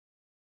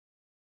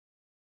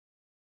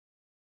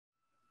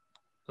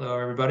Hello,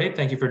 everybody.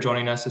 Thank you for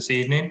joining us this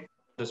evening.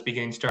 Just be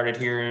getting started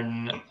here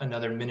in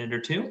another minute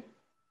or two.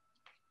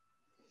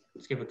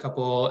 Let's give a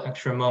couple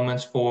extra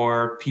moments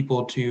for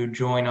people to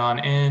join on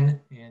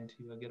in and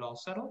to get all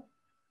settled.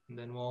 And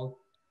then we'll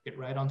get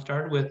right on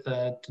started with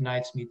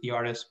tonight's Meet the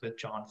Artist with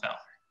John Fowler.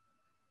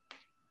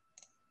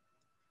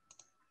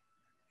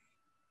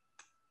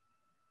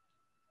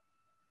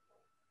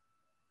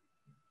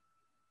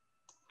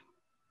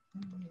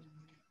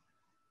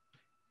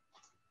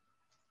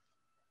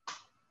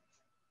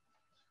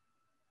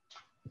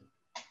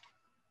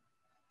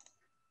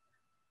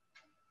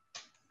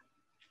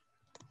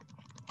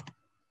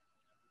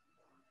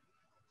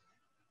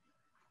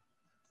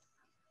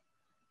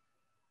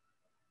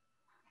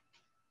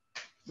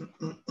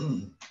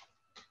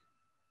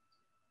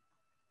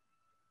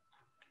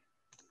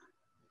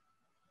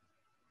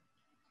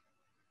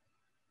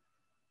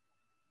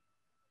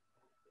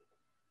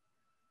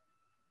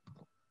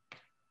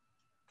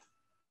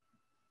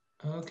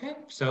 Okay,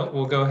 so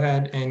we'll go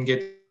ahead and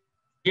get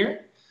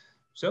here.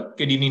 So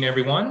good evening,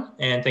 everyone,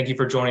 and thank you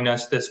for joining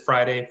us this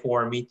Friday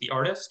for Meet the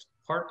Artist,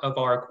 part of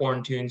our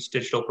Quarantunes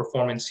digital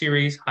performance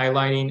series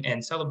highlighting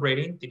and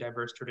celebrating the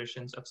diverse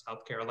traditions of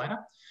South Carolina.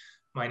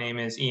 My name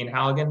is Ian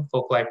Halligan,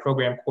 Folklife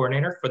Program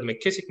Coordinator for the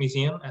McKissick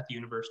Museum at the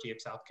University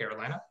of South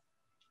Carolina.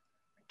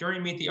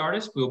 During Meet the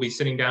Artist, we will be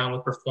sitting down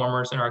with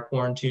performers in our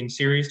Quarantune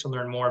series to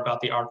learn more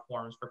about the art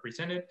forms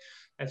represented,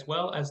 as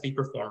well as the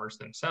performers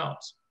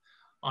themselves.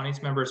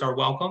 Audience members are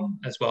welcome,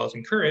 as well as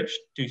encouraged,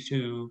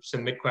 to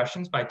submit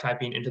questions by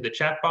typing into the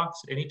chat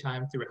box at any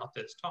time throughout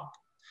this talk.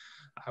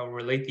 I will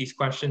relate these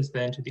questions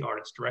then to the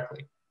artist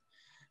directly.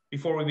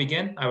 Before we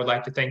begin, I would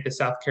like to thank the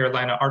South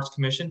Carolina Arts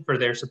Commission for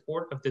their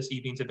support of this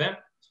evening's event.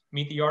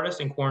 Meet the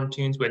Artist and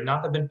Quarantunes would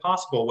not have been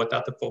possible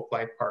without the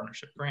Folklife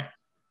Partnership Grant,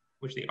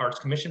 which the Arts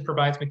Commission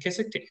provides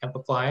McKissick to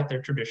amplify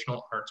their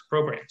traditional arts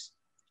programs.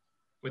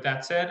 With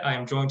that said, I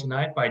am joined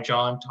tonight by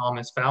John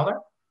Thomas Fowler.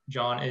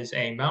 John is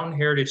a Mountain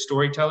Heritage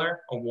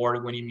storyteller,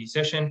 award-winning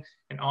musician,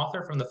 and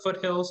author from the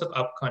foothills of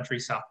upcountry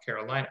South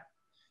Carolina.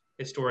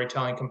 His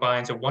storytelling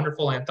combines a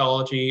wonderful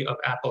anthology of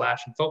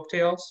Appalachian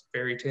folktales,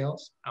 fairy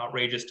tales,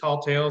 outrageous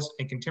tall tales,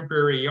 and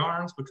contemporary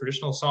yarns with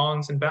traditional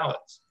songs and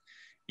ballads.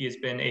 He has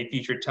been a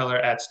featured teller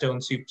at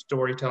Stone Soup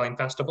Storytelling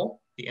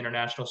Festival, the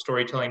International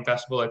Storytelling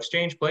Festival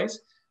Exchange Place,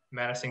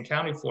 Madison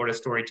County, Florida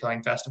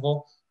Storytelling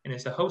Festival, and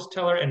is the host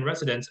teller in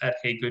residence at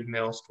Hagood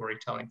Mill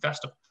Storytelling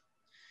Festival.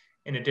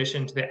 In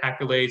addition to the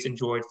accolades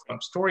enjoyed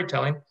from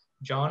storytelling,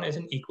 John is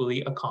an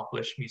equally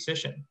accomplished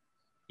musician.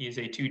 He is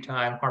a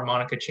two-time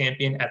harmonica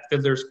champion at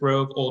Fiddler's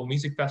Grove Old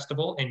Music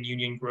Festival in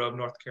Union Grove,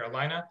 North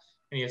Carolina,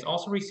 and he has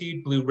also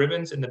received blue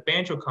ribbons in the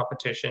banjo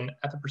competition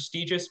at the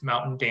prestigious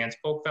Mountain Dance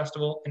Folk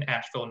Festival in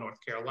Asheville, North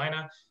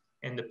Carolina,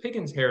 and the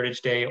Piggins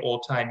Heritage Day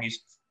Old Time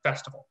Music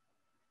Festival.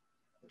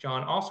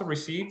 John also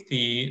received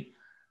the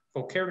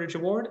Folk Heritage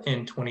Award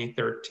in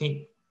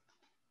 2013.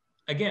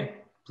 Again,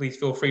 please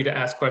feel free to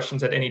ask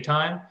questions at any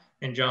time.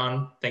 And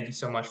John, thank you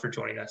so much for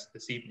joining us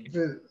this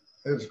evening.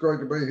 It's great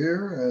to be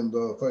here, and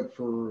thanks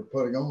for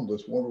putting on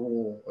this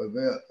wonderful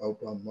event. I hope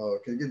I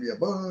can give you a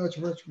bunch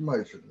of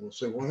information. We'll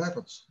see what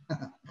happens.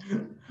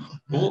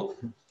 Well,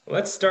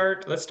 let's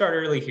start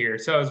early here.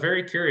 So I was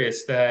very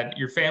curious that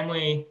your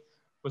family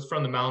was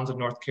from the mountains of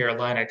North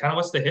Carolina. Kind of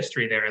what's the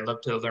history there? I'd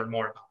love to learn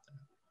more about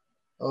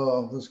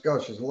that.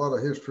 Gosh, there's a lot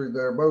of history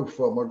there. Both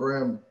my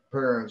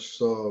grandparents,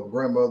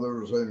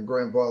 grandmothers, and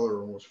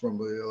grandfather was from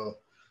the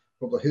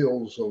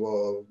hills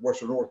of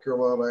Western North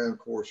Carolina, and of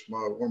course,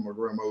 one of my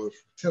grandmothers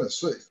from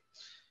Tennessee.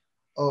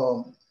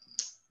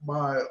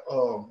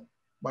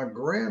 My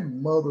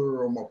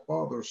grandmother on my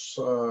father's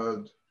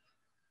side,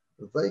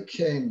 they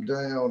came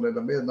down in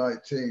the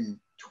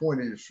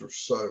mid-1920s or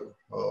so,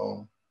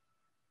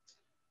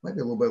 maybe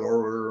a little bit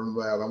earlier than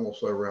that. I'm gonna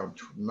say around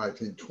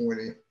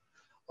 1920.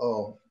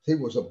 He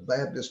was a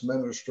Baptist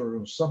minister,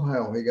 and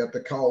somehow he got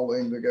the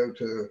calling to go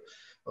to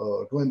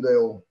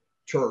Glendale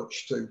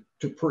Church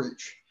to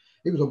preach.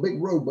 He was a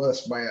big,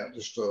 robust man.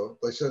 They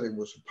said he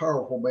was a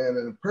powerful man,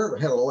 and apparently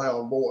had a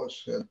loud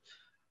voice. And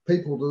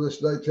people to this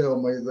day tell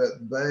me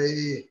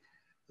that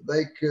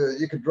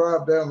you could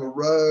drive down the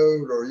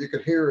road, or you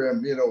could hear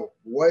him,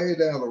 way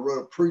down the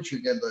road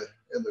preaching in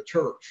the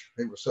church.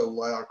 He was so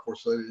loud. Of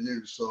course, they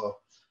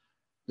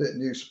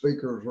didn't use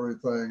speakers or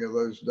anything in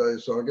those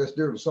days. So I guess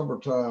during the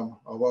summertime,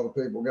 a lot of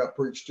people got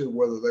preached to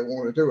whether they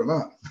wanted to or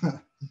not.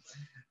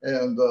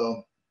 And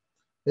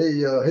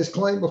his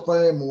claim to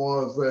fame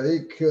was that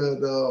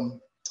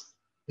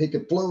he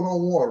could float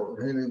on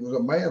water, and he was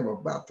a man of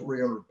about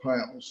 300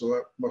 pounds. So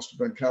that must have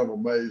been kind of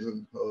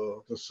amazing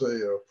to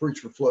see a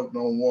preacher floating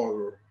on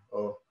water.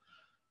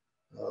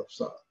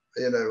 So,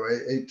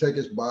 he'd take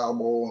his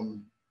Bible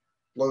and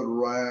float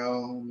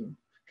around.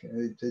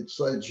 He'd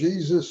say,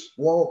 "Jesus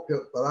walk,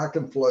 but I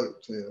can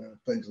float,"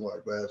 things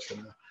like that.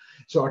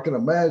 So I can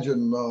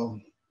imagine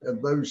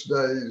in those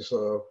days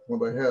when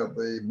they had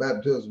the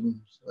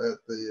baptisms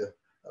at the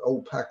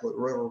Old Packlet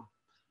River,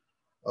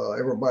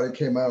 everybody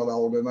came out,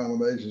 all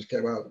denominations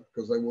came out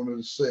because they wanted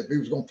to see if he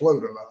was going to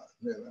float or not.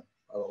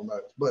 I don't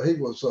know. But he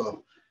was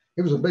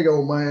he was a big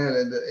old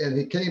man, and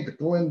he came to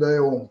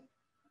Glendale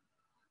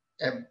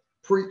and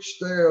preached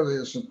there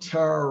his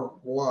entire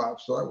life.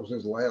 So that was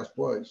his last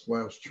place,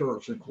 last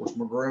church. And of course,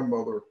 my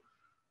grandmother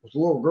was a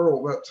little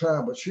girl at that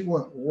time, but she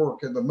went to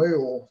work in the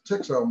mill,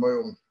 textile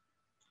mill,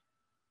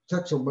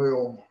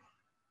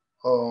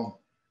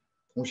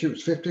 when she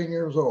was 15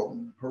 years old.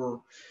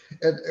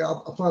 And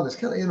I find this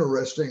kind of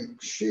interesting.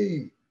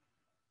 She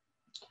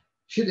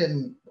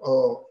didn't,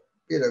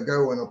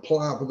 go and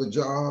apply for the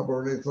job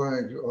or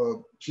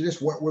anything. She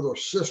just went with her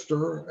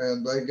sister,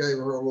 and they gave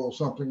her a little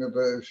something to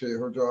do.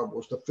 Her job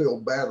was to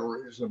fill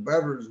batteries, and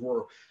batteries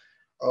were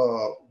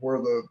where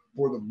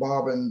the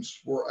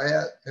bobbins were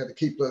at. Had to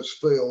keep those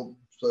filled,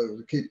 so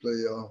to keep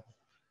the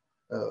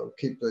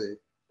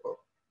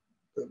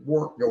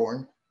work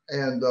going.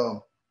 And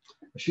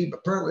she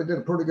apparently did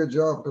a pretty good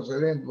job, because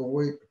at the end of the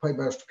week, the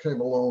paymaster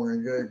came along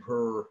and gave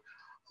her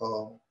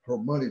her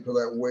money for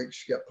that week.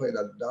 She got paid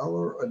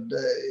 $1 a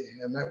day,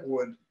 and that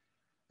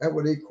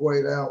would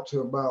equate out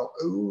to about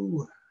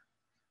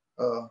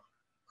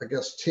I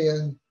guess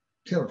 10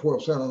 or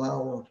 12 cents an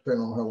hour,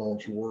 depending on how long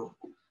she worked.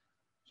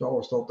 So I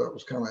always thought that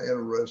was kind of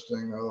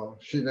interesting.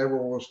 She never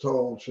was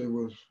told she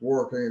was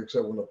working,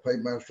 except when the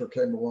paymaster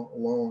came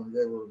along and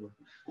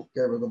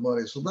gave her the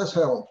money. So that's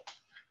how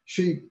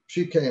she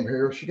came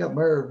here. She got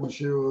married when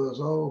she was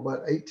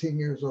about 18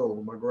 years old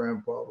with my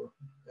grandfather,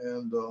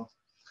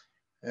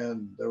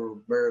 and they were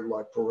married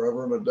like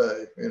forever and a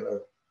day.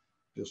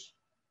 Just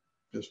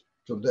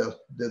till death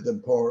did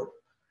them part.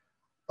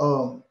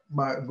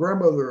 My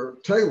grandmother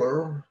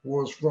Taylor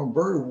was from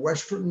very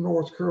western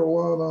North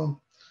Carolina,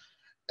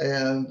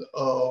 and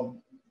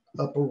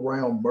up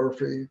around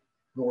Murphy,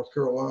 North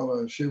Carolina.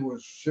 And she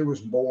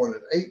was born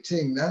in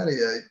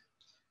 1898,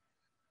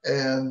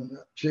 and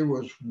she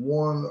was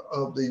one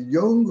of the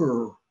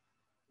younger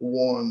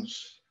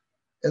ones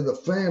in the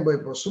family.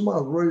 For some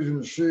odd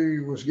reason, she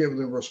was given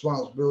the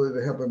responsibility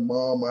to helping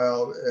mom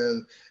out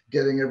and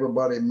getting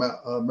everybody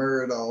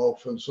married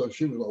off. And so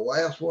she was the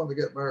last one to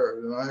get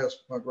married. And I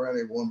asked my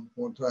granny one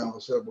time, I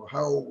said, well,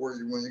 how old were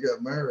you when you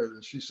got married?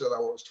 And she said, I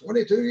was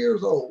 22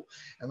 years old.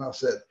 And I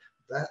said,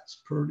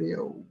 that's pretty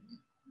old.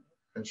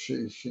 And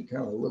she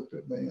kind of looked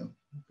at me,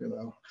 and,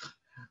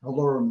 I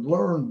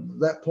learned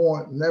that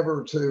point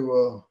never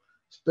to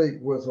speak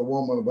with a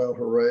woman about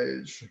her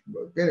age.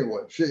 But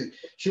anyway,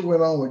 she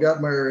went on and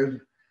got married.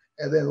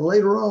 And then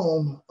later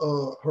on,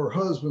 her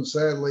husband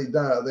sadly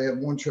died. They had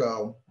one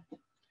child.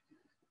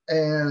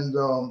 And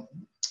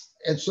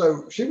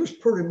so she was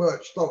pretty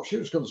much thought she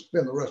was going to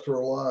spend the rest of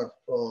her life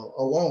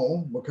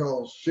alone,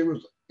 because she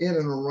was in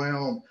and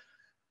around,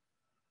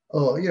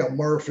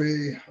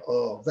 Murphy,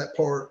 that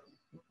part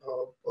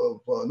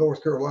of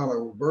North Carolina,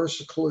 were very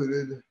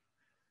secluded,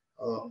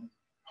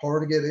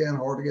 hard to get in,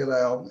 hard to get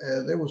out,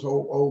 and there was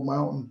old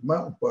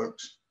mountain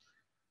folks.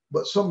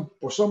 But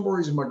for some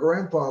reason, my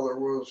grandfather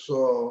was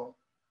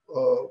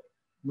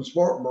in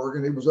Spartanburg,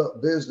 and he was up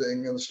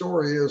visiting. And the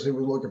story is he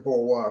was looking for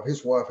a wife.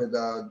 His wife had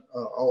died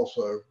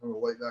also in the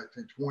late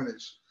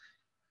 1920s,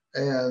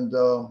 and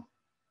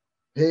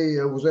he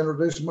was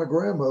introduced to my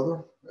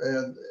grandmother.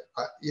 And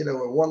it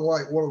wasn't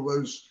like one of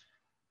those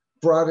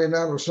Friday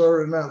night or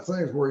Saturday night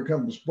things where he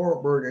come to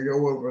Spartanburg and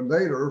go over and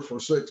date her for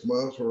 6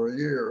 months or a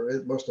year.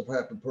 It must have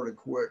happened pretty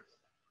quick.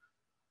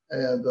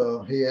 And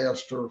he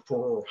asked her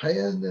for her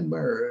hand in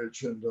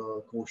marriage, and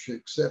of course she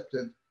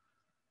accepted.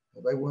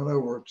 They went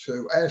over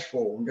to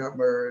Asheville and got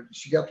married.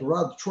 She got to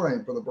ride the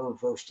train for the very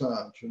first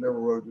time. She never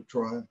rode the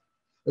train.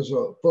 It's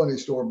a funny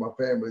story in my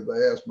family.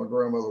 They asked my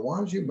grandmother, "Why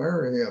did you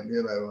marry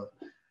him?"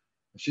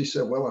 She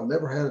said, "Well, I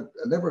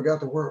never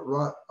got to work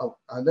right.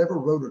 I never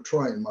rode a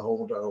train my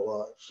whole entire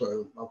life,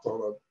 so I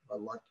thought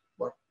I'd like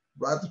to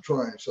ride the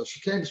train." So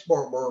she came to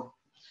Spartanburg,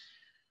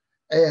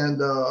 and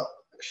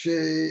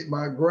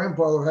my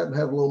grandfather hadn't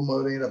had a little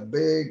money in a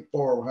big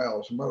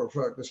farmhouse. As a matter of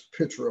fact, this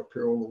picture up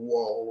here on the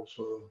wall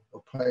was a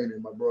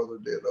painting my brother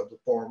did of the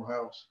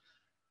farmhouse.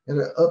 And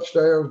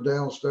upstairs,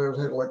 downstairs,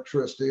 had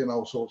electricity and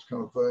all sorts of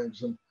kind of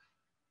things. And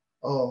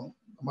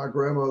my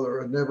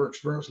grandmother had never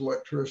experienced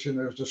electricity.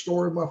 There's a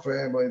story in my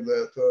family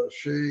that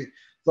she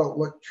thought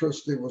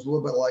electricity was a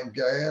little bit like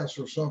gas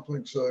or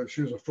something. So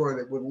she was afraid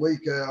it would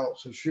leak out.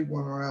 So she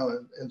went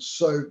around and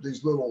sewed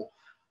these little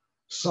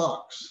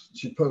socks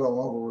she put on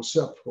all the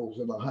receptacles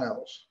in the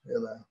house,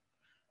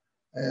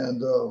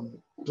 And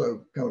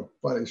so kind of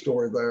funny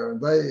story there.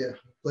 And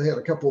they had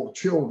a couple of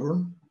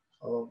children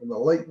in the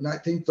late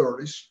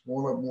 1930s.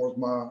 One of them was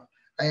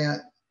my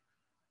aunt,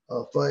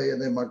 Faye,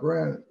 and then my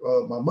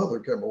mother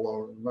came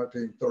along in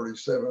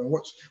 1937.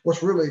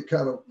 What's really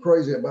kind of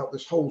crazy about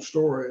this whole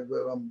story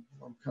that I'm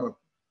kind of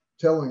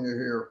telling you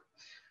here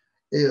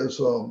is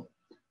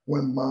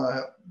when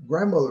my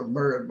grandmother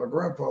married my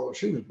grandfather,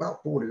 she was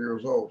about 40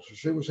 years old. So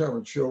she was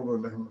having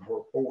children in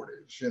her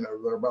 40s,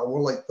 they're about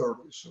late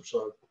 30s or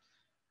so.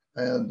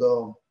 And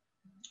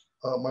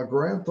my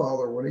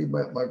grandfather, when he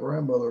met my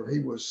grandmother, he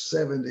was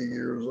 70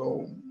 years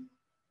old.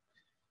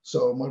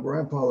 So my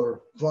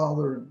grandfather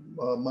fathered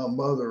my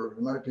mother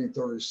in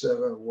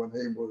 1937 when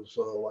he was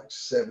like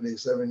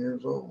 77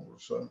 years old or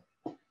so.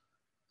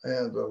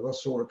 And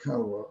that's sort of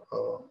kind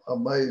of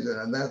amazing.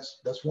 And that's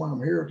why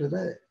I'm here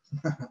today.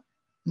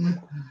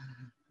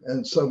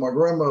 And so my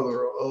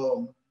grandmother,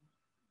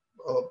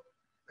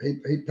 he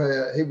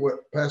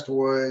passed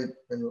away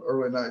in the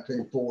early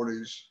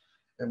 1940s,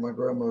 and my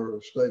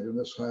grandmother stayed in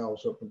this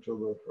house up until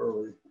the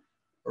early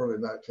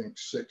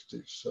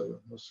 1960s. So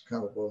that's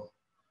kind of a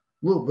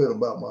little bit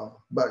about my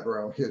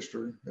background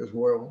history as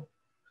well,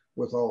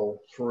 with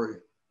all three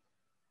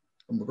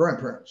of my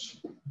grandparents.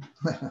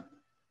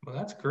 Well,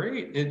 that's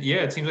great.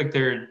 It seems like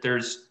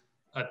there's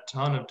a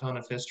ton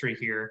of history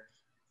here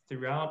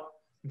throughout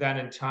that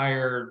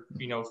entire,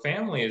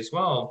 family as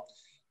well.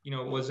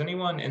 Was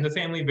anyone in the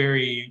family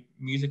very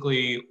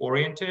musically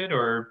oriented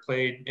or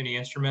played any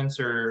instruments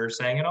or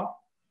sang at all?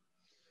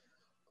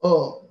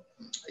 Uh,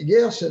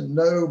 yes and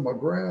no. My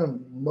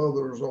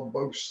grandmothers on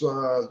both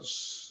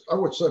sides. I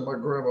would say my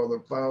grandmother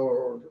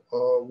Fowler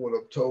would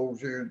have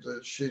told you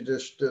that she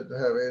just didn't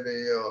have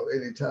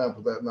any time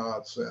for that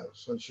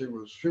nonsense, and she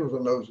was a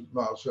no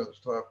nonsense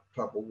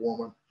type of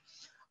woman.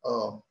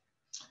 Um,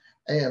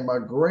 and my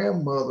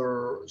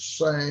grandmother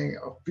sang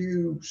a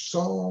few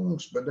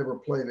songs, but never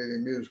played any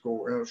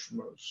musical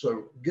instruments.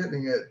 So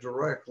getting it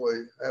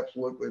directly,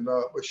 absolutely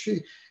not. But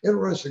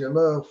interesting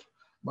enough,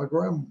 my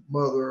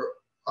grandmother,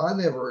 I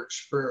never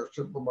experienced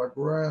it, but my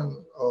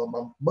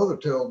mother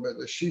tells me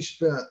that she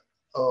spent,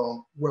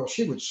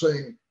 she would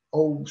sing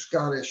old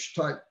Scottish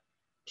type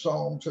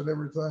songs and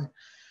everything.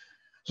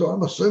 So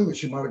I'm assuming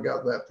she might have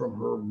got that from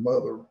her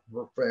mother,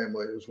 her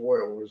family as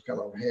well. It was kind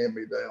of a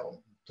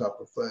hand-me-down type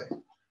of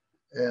thing.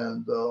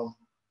 And,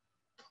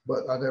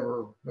 but I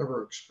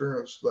never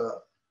experienced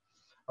that.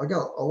 I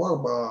got a lot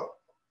of my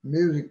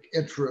music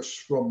interests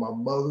from my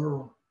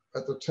mother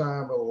at the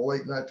time of the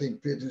late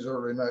 1950s,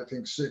 early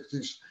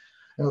 1960s.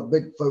 And a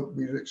big folk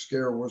music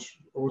scare was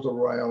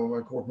around. And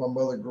of course, my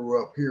mother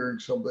grew up hearing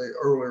some of the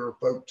earlier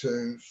folk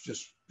tunes,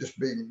 just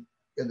being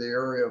in the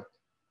area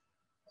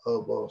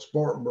of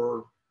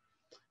Spartanburg.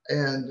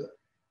 And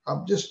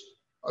I just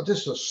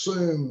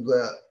assumed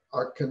that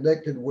I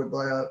connected with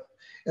that,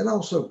 and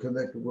also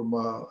connected with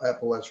my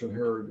Appalachian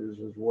heritage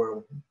as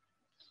well.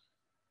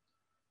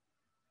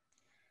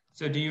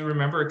 So do you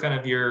remember kind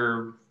of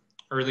your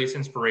earliest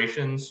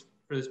inspirations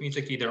for this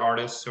music, either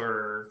artists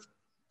or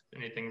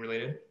anything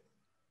related?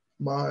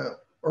 My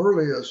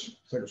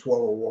earliest, take a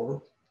swallow of water.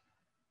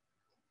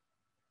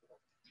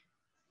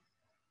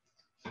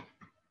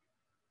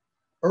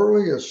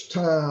 Earliest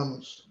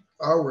times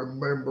I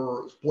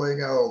remember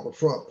playing out on the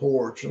front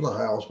porch in the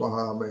house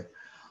behind me.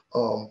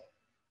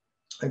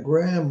 And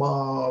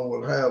grandma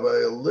would have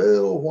a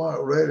little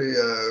white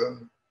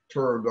radio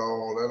turned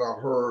on, and I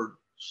heard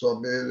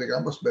some music. I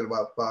must have been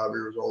about 5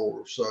 years old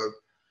or so.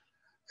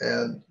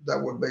 And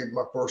that would be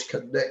my first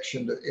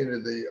connection to any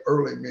of the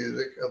early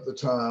music of the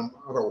time.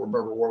 I don't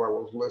remember what I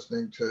was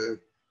listening to.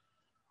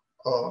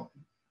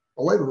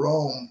 Later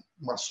on,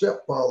 my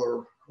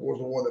stepfather was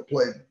the one that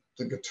played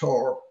the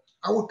guitar.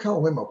 I would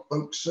call him a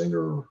folk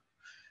singer.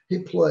 He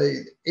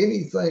played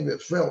anything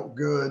that felt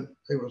good.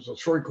 He was a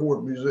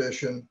three-chord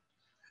musician,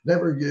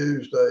 never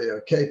used a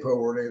capo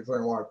or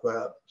anything like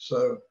that.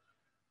 So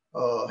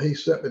he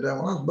set me down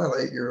when I was about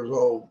 8 years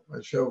old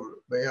and showed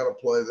me how to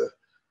play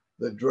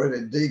the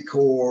dreaded D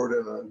chord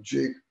and a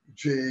G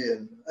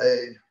and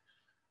A.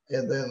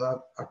 And then I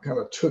kind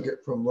of took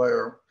it from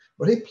there.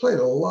 But he played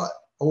a lot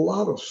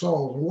of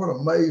songs. And what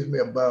amazed me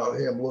about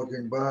him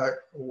looking back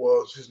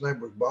was his name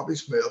was Bobby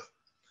Smith.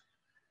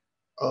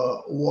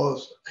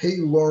 Was he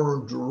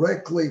learned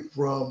directly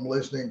from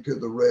listening to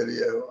the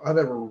radio. I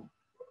never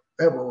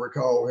ever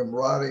recall him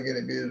writing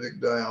any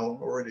music down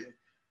or any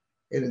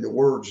of the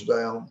words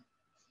down.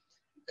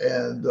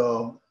 And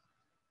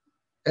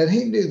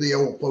he knew the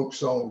old folk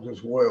songs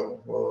as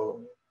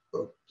well,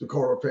 the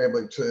Carter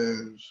family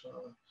tunes,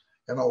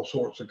 and all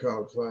sorts of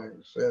kind of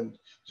things. And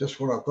just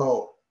when I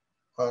thought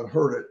I'd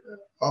heard it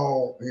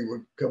all, he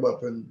would come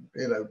up and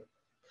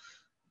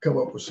come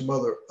up with some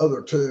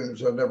other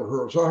tunes I never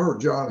heard. So I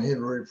heard John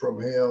Henry from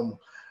him,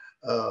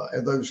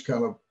 and those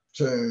kind of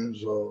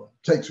tunes.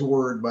 Takes a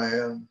Word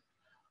Man,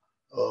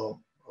 of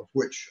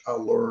which I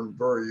learned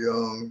very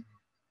young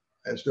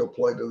and still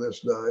play to this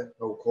day,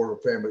 old Carter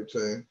family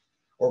tune,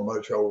 or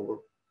much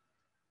older.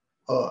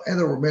 And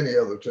there were many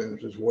other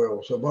tunes as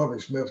well. So Bobby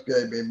Smith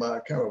gave me my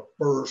kind of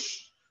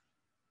first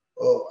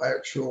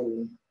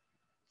actual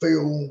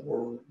feel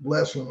or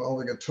lesson on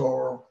the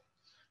guitar.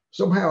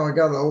 Somehow I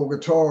got an old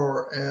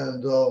guitar,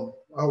 and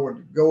I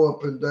would go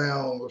up and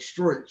down the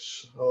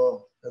streets.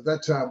 At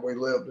that time, we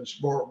lived in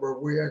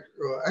Spartanburg. We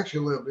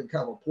actually lived in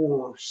kind of a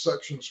poor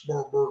section of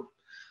Spartanburg.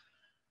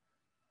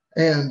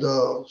 And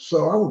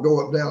so I would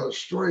go up down the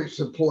streets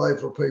and play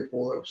for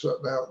people that were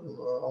sitting out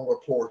on the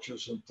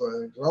porches and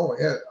things. I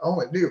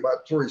only knew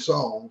about 3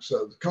 songs,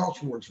 so the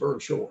concert was very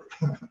short.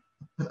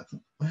 I'm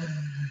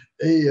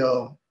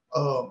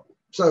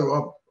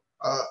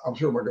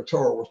sure my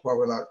guitar was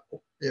probably not,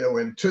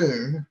 in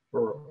tune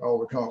for all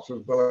the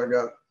concerts, but I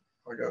got,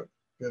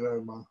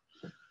 my,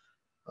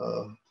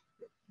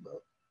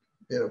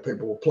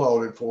 people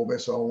applauded for me,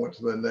 so I went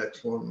to the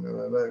next one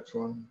and the next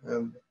one.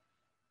 And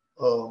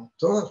so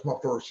that's my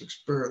first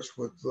experience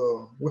with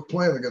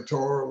playing the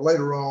guitar.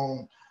 Later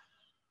on,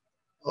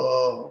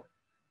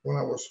 when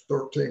I was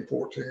 13,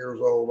 14 years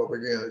old, I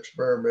began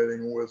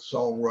experimenting with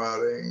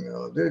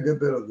songwriting, did a good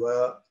bit of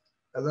that.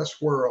 And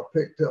that's where I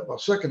picked up my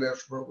second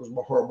instrument was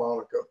my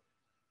harmonica.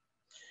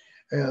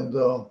 And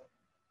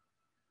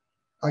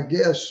I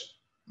guess,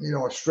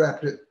 I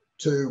strapped it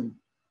to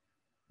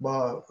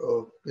my,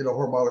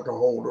 harmonica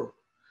holder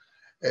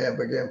and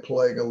began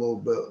playing a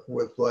little bit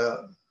with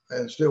that,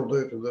 and still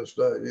do to this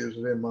day, use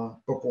it in my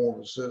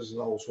performances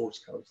and all sorts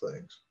of kind of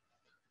things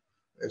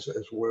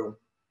as well.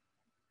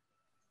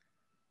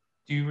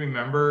 Do you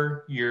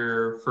remember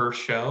your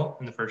first show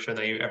and the first show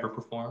that you ever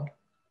performed?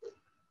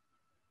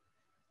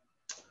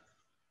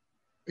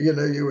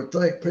 You would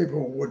think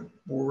people would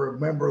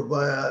remember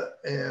that.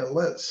 And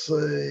let's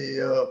see,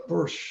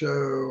 first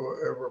show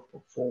ever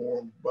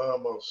performed by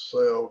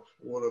myself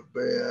would have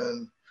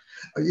been,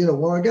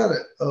 when I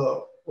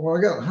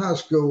got in high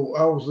school,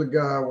 I was the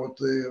guy with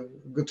the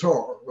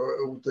guitar,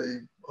 with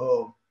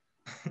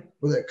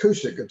the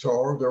acoustic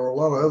guitar. There were a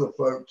lot of other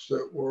folks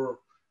that were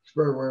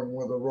experimenting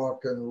with the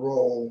rock and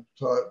roll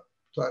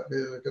type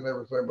music and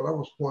everything, but I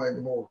was playing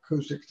the more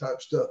acoustic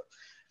type stuff.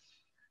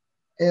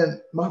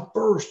 And my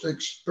first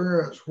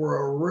experience where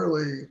I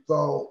really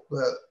thought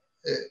that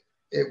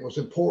it was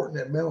important,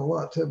 it meant a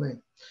lot to me,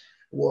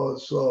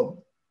 was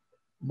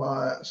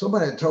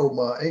somebody had told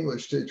my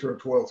English teacher in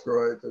 12th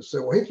grade, they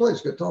said, well, he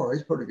plays guitar,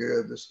 he's pretty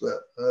good, this,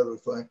 that, other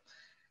thing.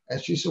 And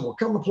she said, well,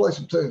 come and play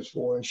some tunes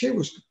for me. And she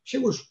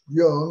was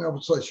young, I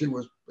would say she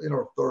was in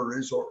her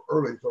 30s or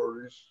early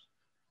 30s.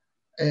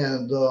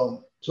 And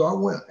so I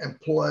went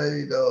and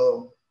played,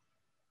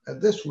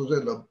 and this was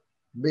in the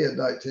mid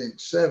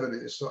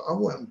 1970s. So I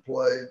went and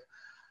played,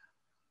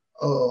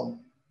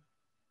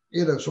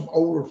 some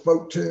older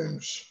folk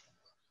tunes.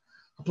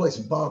 I played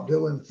some Bob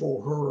Dylan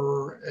for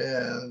her,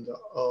 and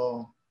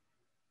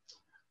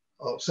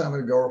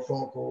Simon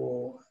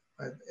Garfunkel,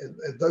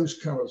 and those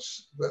kind of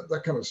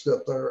that kind of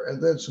stuff there,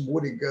 and then some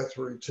Woody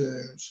Guthrie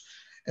tunes.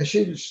 And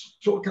she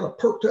just sort of kind of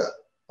perked up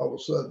all of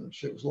a sudden.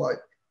 She was like,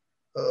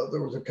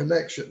 there was a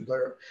connection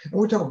there. And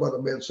we're talking about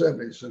the mid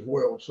 70s as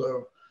well.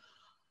 So,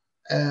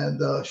 and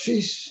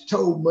she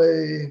told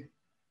me,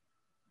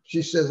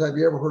 she says, have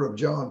you ever heard of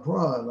John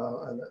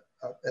Prine? And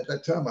at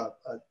that time, I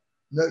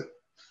knew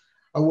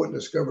I wouldn't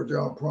discover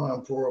John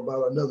Prine for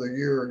about another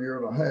year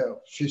and a half.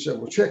 She said,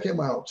 well, check him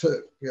out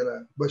too,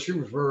 but she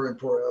was very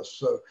impressed.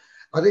 So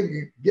I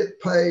didn't get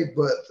paid,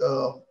 but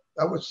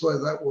I would say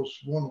that was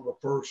one of the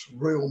first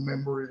real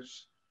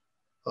memories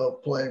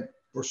of playing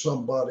for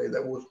somebody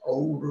that was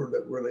older,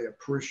 that really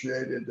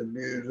appreciated the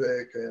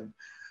music and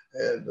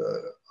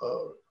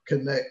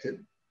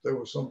connected. There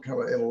was some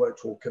kind of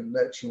intellectual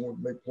connection with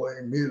me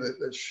playing music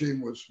that she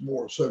was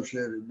more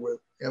associated with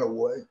in a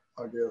way,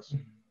 I guess.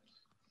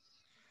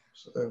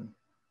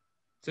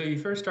 So you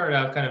first started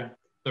out kind of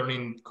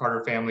learning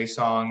Carter family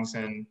songs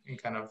and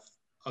kind of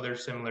other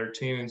similar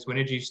tunes. When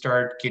did you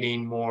start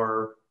getting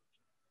more,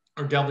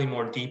 or delving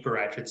more deeper,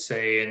 I should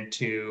say,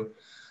 into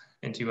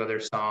other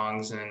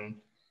songs? And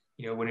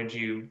when did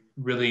you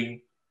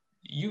really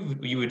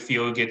you would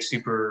feel get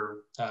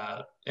super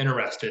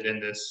interested in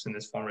this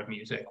form of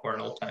music, or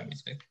in old time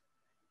music?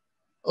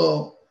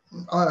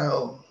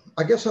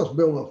 I guess I was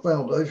building a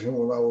foundation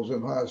when I was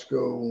in high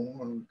school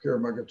and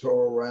carrying my guitar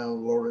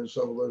around, learning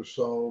some of those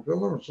songs. I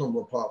learned some of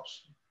the pop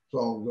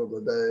songs of the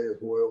day as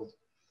well.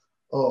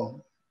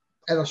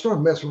 And I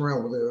started messing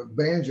around with the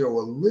banjo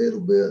a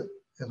little bit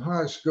in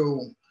high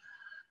school,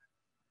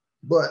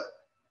 but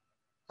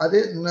I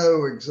didn't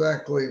know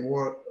exactly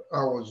what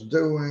I was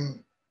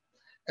doing,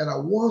 and I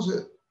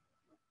wasn't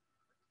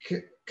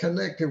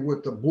connected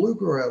with the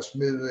bluegrass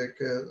music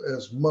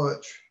as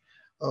much.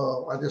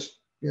 I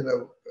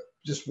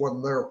just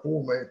wasn't there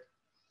for me.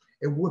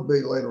 It would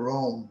be later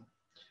on.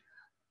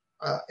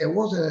 It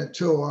wasn't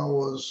until I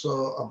was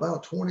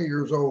about 20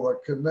 years old I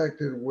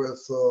connected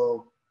with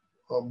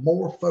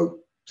more folk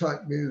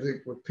type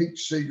music with Pete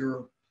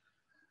Seeger,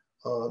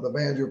 the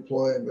banjo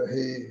playing that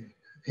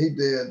he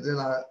did. Then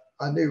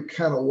I knew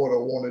kind of what I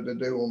wanted to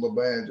do on the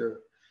banjo.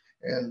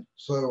 And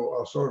so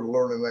I started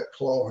learning that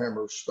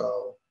clawhammer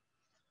style.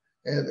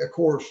 And of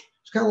course,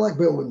 it's kind of like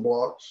building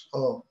blocks.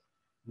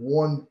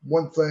 One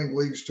thing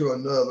leads to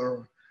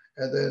another,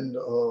 and then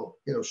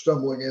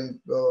stumbling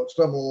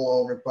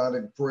along and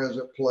finding friends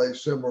that play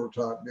similar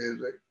type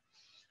music.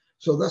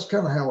 So that's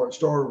kind of how it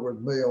started with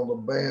me on the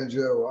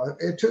banjo.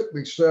 It took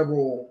me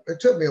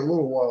a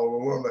little while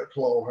to learn that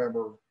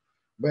clawhammer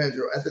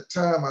banjo. At the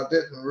time, I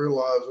didn't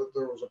realize that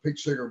there was a Pete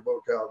Seeger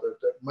book out there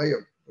that may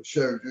have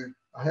showed you.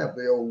 I have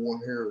the old one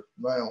here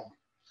now.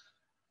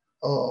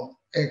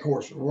 And of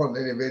course, there wasn't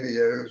any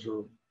videos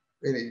or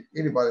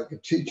anybody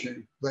could teach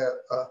you that.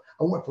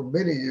 I went for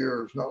many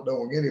years not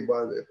knowing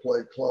anybody that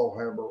played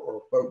clawhammer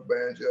or folk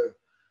banjo.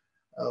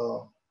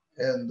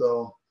 And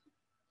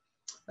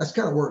that's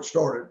kind of where it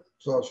started.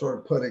 So I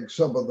started putting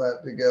some of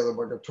that together,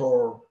 my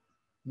guitar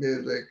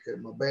music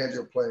and my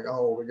banjo playing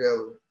all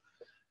together.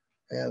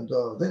 And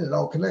then it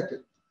all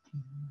connected.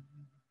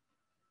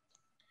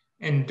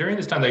 And during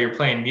this time that you're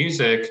playing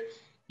music,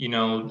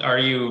 are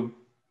you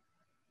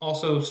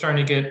also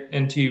starting to get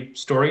into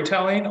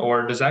storytelling,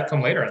 or does that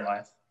come later in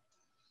life?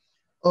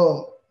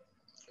 Uh,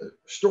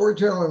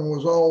 Storytelling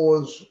was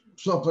always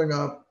something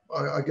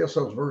I guess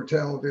I was very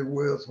talented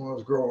with when I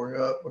was growing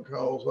up,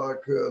 because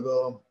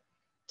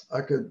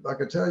I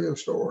could tell you a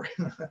story,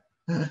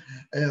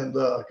 and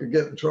I could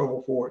get in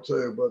trouble for it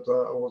too. But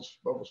I was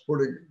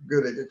pretty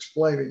good at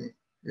explaining,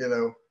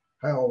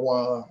 how,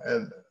 why,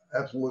 and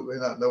absolutely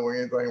not knowing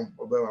anything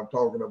that I'm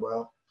talking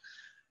about.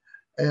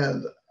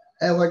 And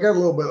as I got a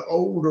little bit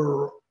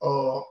older,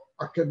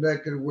 I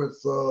connected with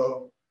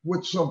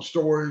some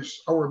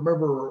stories. I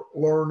remember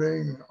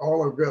learning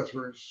Olive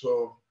Guthrie's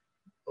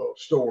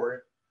story,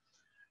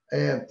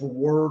 and for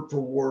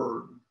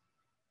word,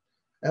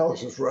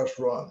 Alice's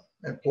Restaurant,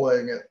 and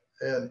playing it.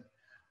 And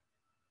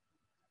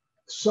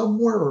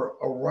somewhere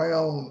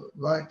around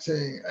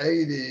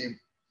 1980,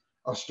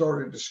 I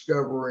started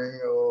discovering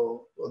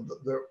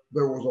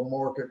there was a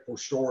market for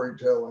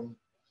storytelling.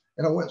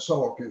 And I went and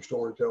saw a few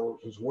storytellers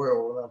as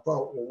well. And I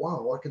thought, well,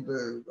 wow, I can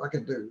do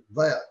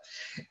that.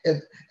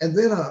 And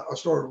then I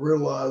started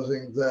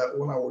realizing that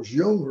when I was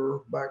younger,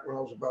 back when I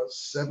was about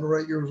 7 or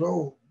 8 years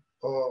old,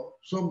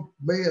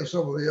 me and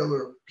some of the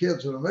other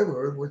kids in the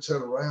neighborhood would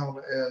sit around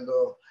and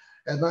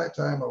at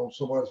nighttime on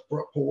somebody's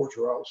front porch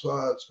or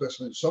outside,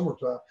 especially in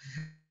summertime,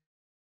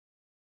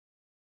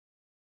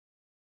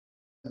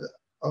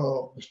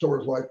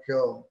 stories like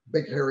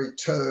Big Hairy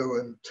Toe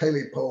and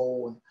Taily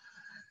Pole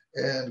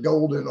and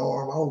Golden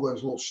Arm, all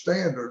those little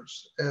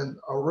standards. And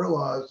I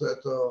realized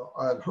that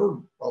I had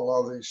heard a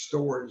lot of these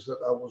stories that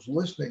I was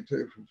listening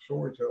to from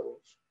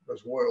storytellers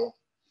as well.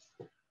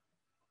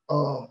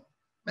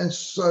 And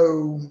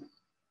so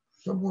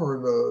somewhere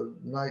in the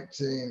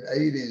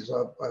 1980s,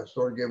 I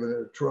started giving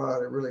it a try.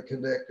 It really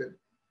connected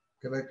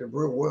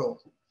real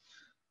well.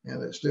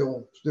 And it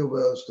still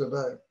does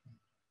today.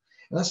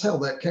 And that's how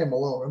that came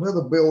along.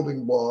 Another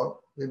building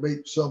block. You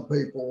meet some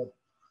people.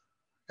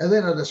 And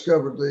then I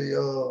discovered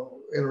the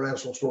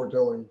International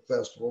Storytelling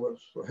Festival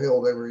that's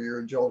held every year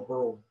in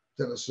Jonesboro,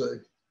 Tennessee.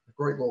 A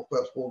great little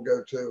festival to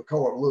go to. I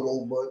call it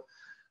little, but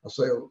I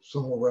say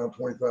somewhere around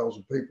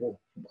 20,000 people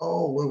from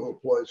all over the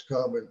place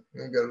come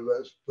and go to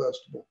that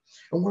festival.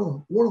 And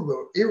one of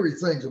the eerie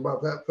things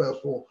about that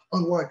festival,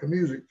 unlike a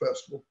music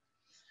festival,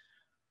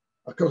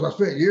 because I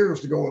spent years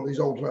to go on these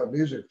old time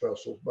music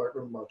festivals back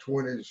in my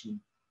 20s and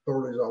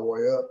 30s all the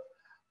way up.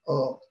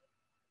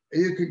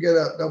 You could get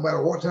up no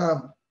matter what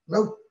time,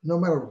 no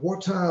matter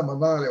what time of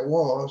night it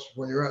was.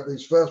 When you're at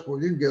these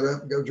festivals, you can get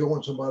up and go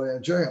join somebody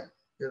and jam.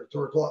 At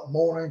 3 o'clock in the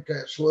morning,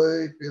 can't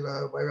sleep, maybe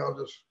I'll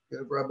just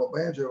grab my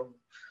banjo,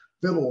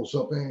 fiddle or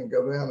something, and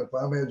go down and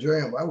find me a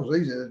jam. That was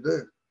easy to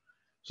do.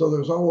 So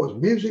there's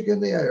always music in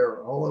the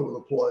air all over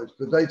the place.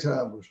 The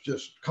daytime was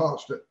just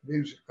constant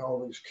music,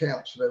 all these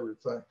camps and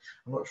everything.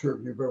 I'm not sure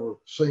if you've ever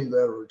seen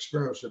that or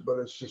experienced it, but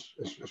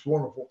it's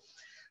wonderful.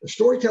 The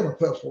Storytelling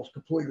Festival is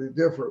completely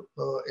different.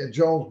 In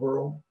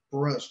Jonesboro,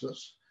 for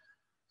instance,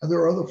 and there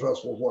are other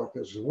festivals like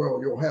this as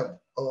well. You'll have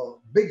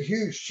big,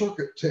 huge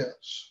circuit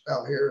tents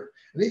out here,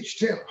 and each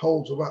tent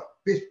holds about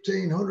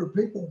 1,500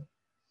 people.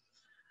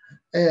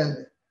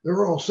 And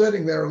they're all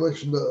sitting there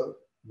listening to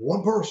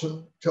one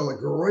person tell a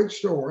great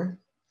story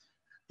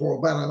for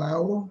about an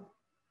hour.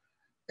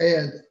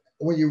 And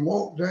when you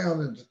walk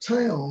down into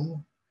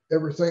town,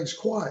 everything's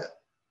quiet.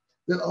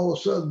 Then all of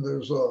a sudden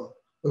there's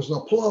an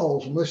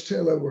applause from this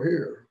tent over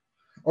here,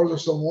 or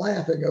there's some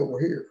laughing over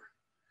here.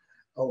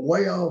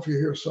 Way off, you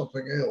hear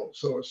something else.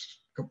 So it's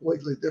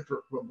completely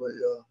different from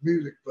the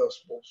music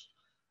festivals.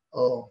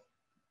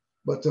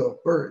 But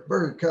very,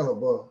 very kind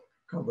of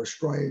a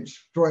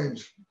strange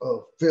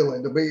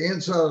feeling to be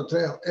inside of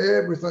town.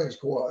 Everything's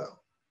quiet,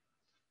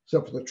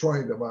 except for the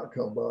train that might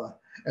come by.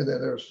 And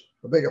then there's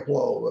a big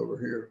applause over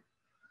here.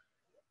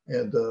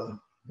 And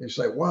you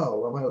say,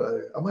 wow,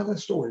 I'm at a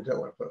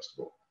storytelling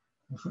festival.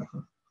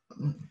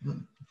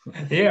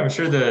 Yeah, I'm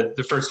sure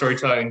the first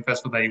storytelling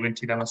festival that you went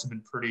to, that must have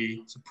been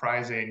pretty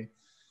surprising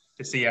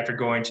to see after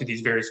going to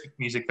these various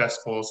music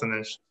festivals, and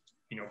there's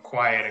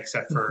quiet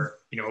except for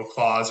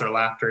applause or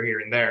laughter here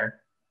and there.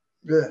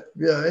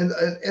 Yeah, and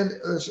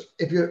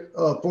if you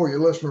for your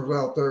listeners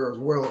out there as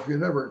well, if you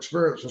never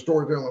experienced a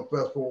storytelling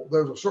festival,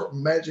 there's a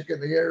certain magic in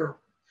the air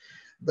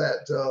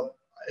that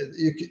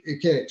you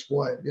can't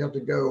explain. You have to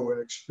go and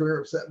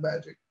experience that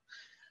magic.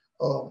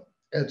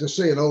 And to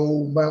see an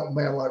old mountain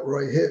man like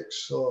Ray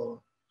Hicks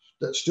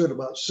that stood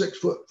about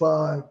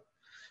 6'5",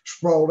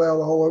 sprawled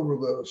out all over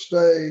the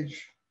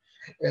stage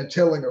and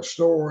telling a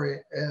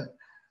story. And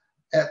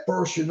at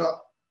first you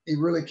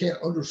really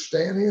can't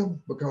understand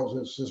him because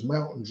it's his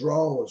mountain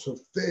drawl is so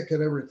thick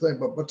and everything.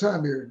 But by the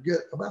time you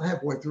get about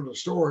halfway through the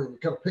story, you're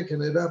kind of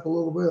picking it up a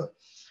little bit.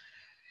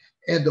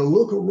 And to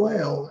look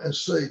around and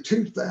see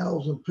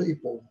 2,000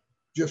 people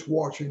just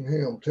watching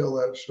him tell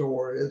that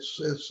story, it's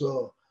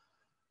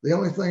the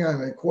only thing I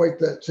can equate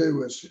that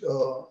to is, I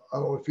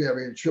don't know if you have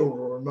any children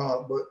or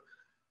not, but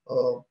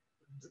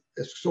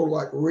It's sort of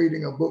like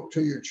reading a book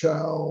to your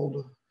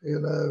child, you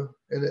know,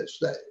 and it's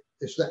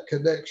that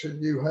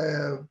connection you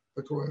have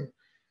between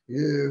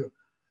you,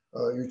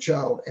 your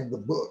child, and the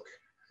book,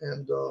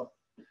 and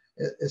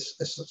it's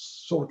a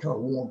sort of kind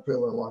of warm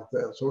feeling like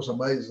that. So it's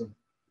amazing.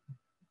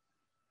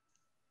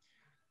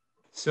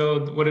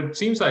 So what it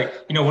seems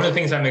like, you know, one of the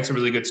things that makes a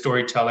really good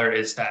storyteller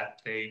is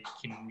that they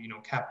can, you know,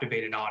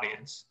 captivate an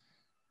audience,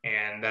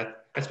 and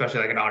that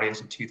especially like an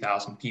audience of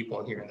 2,000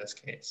 people here in this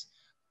case.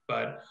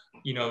 But,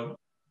 you know,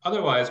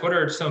 otherwise, what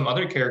are some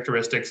other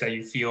characteristics that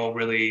you feel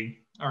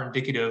really are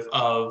indicative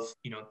of,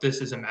 you know, this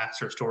is a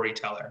master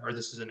storyteller or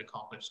this is an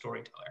accomplished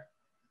storyteller?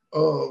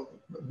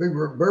 Be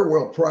very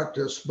well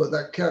practiced, but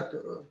that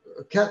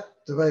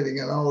captivating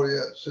an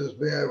audience is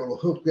being able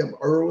to hook them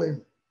early.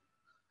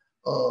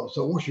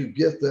 So once you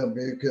get them,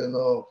 you can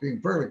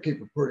fairly keep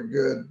them pretty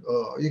good.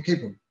 You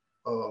keep them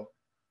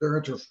their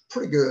interest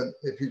pretty good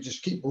if you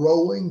just keep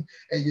rolling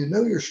and you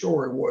know your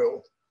story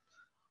well.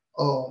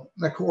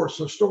 And of course,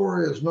 the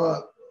story is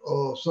not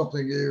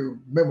something you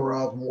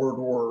memorize from word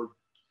to word.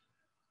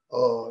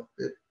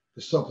 It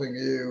is something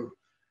you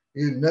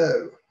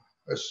know.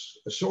 It's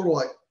sort of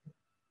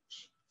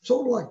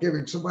like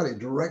giving somebody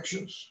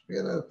directions,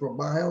 you know, from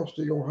my house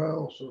to your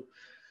house,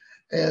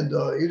 and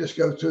you just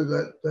go through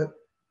that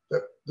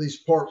these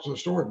parts of the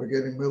story,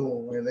 beginning,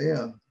 middle, and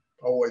end,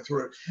 all the way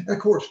through. And of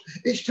course,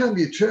 each time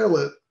you tell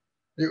it,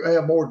 you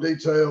add more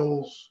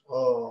details,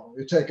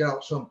 you take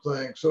out some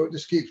things, so it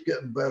just keeps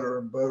getting better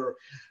and better.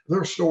 There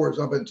are stories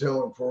I've been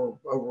telling for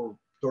over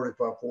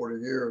 35,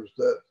 40 years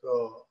that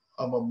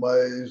I'm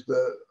amazed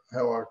at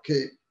how I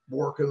keep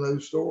working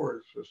those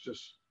stories. It's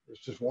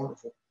just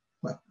wonderful.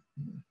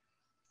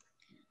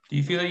 Do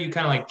you feel that you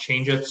kind of like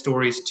change up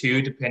stories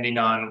too, depending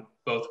on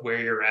both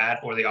where you're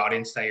at or the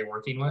audience that you're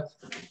working with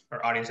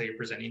or audience that you're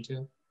presenting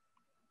to?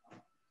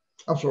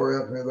 I'm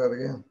sorry, ask me that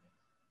again.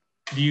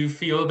 Do you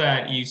feel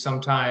that you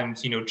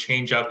sometimes, you know,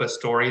 change up a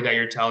story that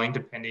you're telling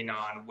depending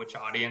on which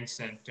audience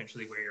and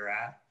potentially where you're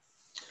at?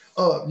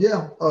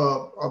 Yeah,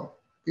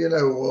 you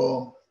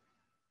know,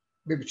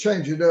 maybe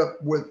change it up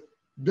with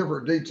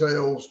different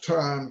details,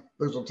 time.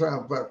 There's a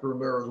time factor in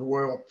there as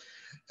well.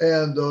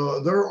 And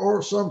there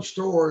are some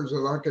stories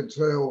that I can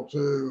tell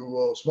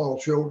to small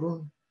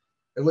children,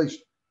 at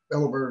least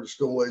elementary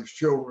school age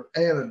children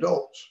and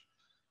adults.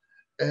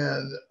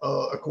 And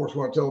of course,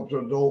 when I tell them to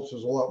adults,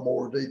 there's a lot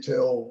more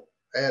detail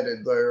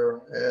added there,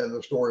 and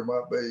the story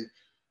might be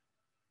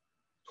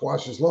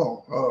twice as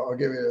long. I'll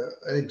give you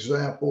an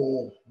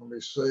example. Let me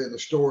see the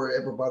story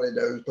everybody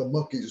knows, The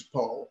Monkey's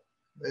Paw.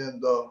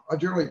 And I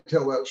generally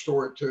tell that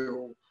story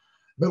to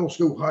middle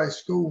school, high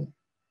school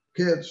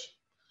kids,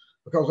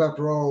 because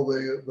after all,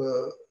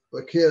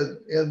 the kid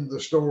in the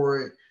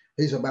story,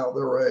 he's about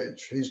their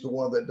age. He's the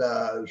one that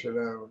dies, you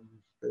know,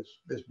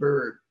 is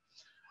buried.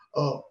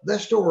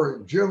 That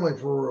story generally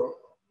for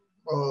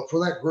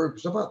that group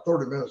is about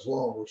 30 minutes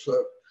long or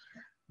so.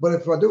 But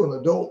if I do an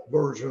adult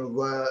version of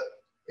that,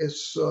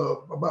 it's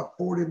about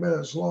 40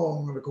 minutes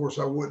long. And of course,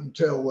 I wouldn't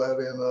tell that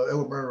in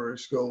elementary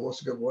school.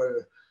 What's a good way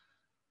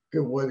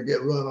to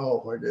get run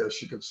off, I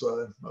guess you could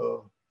say.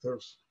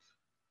 There's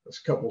a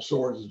couple of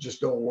stories that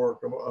just don't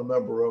work, a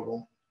number of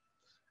them.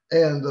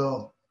 And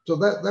so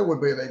that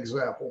would be an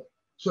example.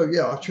 So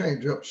yeah, I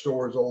change up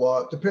stories a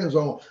lot. Depends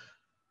on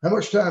how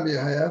much time you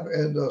have.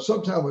 And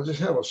sometimes I just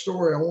have a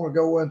story I want to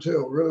go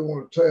into, really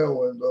want to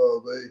tell. And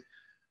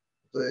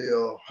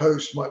the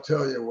host might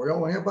tell you, we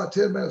only have about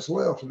 10 minutes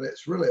left. And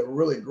it's really a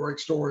really great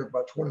story,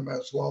 about 20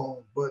 minutes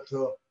long, but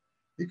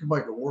you can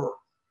make it work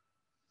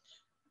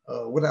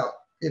without,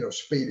 you know,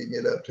 speeding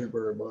it up too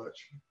very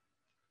much.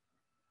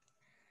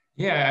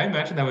 Yeah, I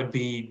imagine that would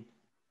be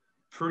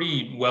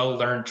pretty well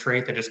learned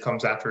trait that just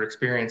comes after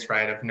experience,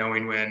 right? Of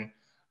knowing when,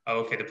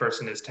 oh, okay, the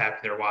person is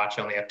tapping their watch,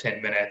 I only have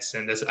 10 minutes,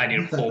 and this I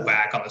need to pull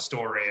back on the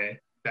story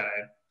that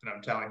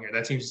I'm telling here.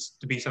 That seems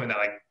to be something that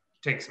like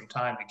takes some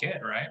time to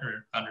get, right?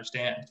 Or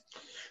understand.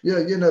 Yeah,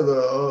 you know,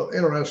 the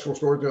International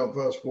Storytelling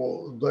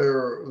Festival,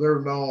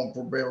 they're known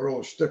for being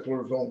real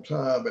sticklers on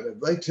time. And if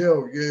they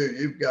tell you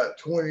you've got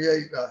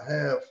 28 and a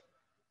half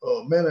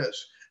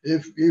minutes,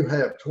 if you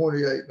have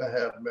 28 and a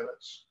half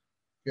minutes,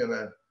 you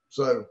know,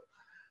 so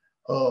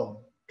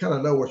kind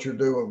of know what you're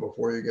doing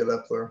before you get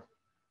up there.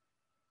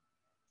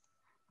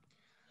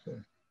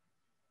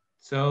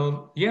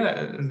 So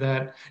yeah,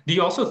 that do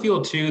you also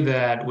feel too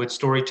that with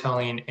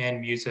storytelling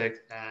and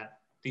music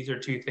that these are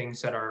two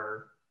things that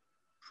are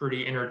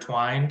pretty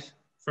intertwined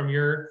from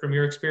your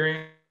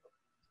experience?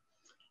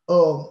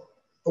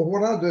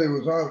 What I do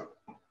is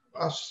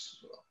I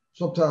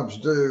sometimes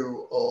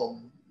do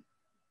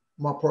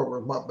my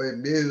programs might be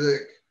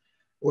music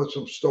with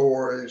some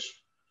stories,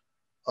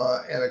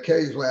 and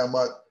occasionally I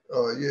might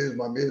use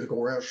my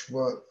musical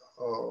instrument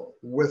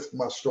with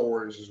my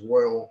stories as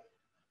well.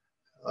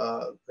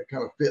 They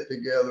kind of fit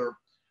together.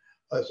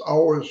 It's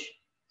always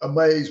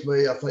amazed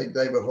me. I think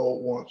David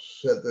Holt once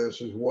said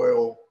this as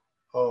well.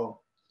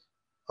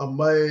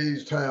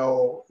 Amazed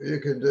how you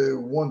can do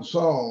one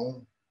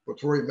song for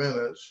 3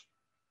 minutes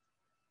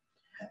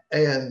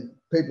and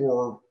people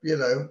were, you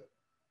know,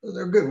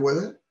 they're good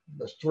with it.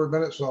 That's a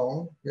 3-minute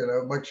song, you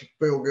know, makes you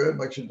feel good,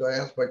 makes you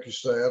dance, makes you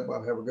sad,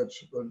 might have a good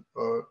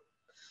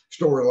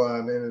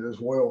storyline in it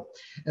as well.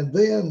 And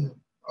then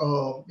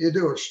you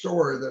do a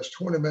story that's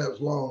 20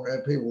 minutes long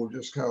and people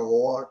just kind of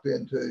locked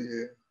into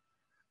you.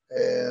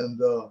 And,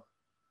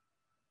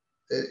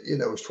 you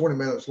know, it's 20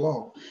 minutes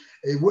long.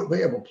 It wouldn't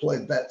be able to play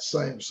that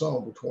same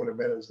song for 20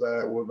 minutes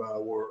that would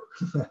not work.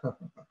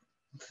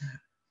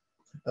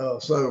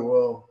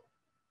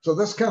 So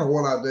that's kind of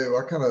what I do.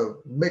 I kind of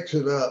mix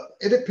it up.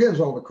 It depends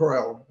on the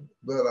crowd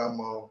that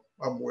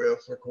I'm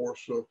with. Of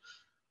course,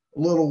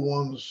 little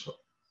ones,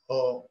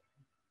 you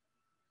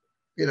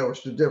know,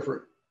 it's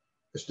different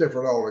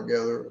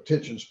altogether.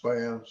 Attention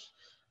spans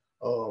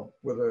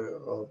with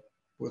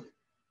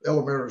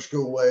elementary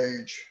school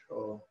age.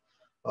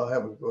 I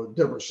have a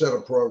different set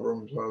of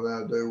programs than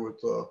I do with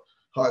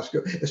high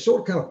school. It's sort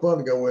of kind of fun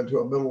to go into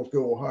a middle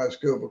school or high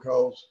school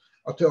because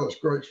I tell this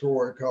great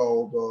story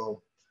called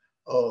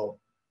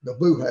the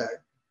Boo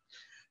Hag,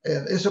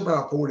 and it's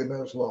about 40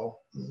 minutes long.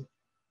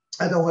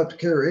 I don't have to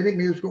carry any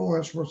musical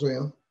instruments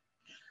in.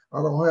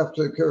 I don't have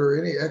to carry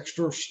any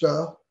extra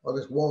stuff. I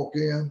just walk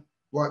in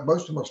like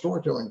most of my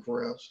storytelling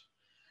friends,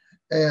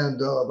 and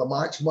the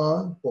mic's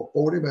mine for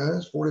 40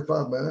 minutes,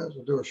 45 minutes.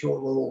 I do a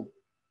short little,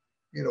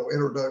 you know,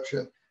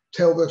 introduction,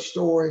 tell this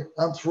story.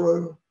 I'm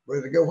through,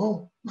 ready to go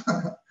home.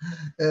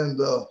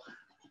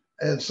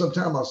 And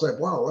sometimes I say,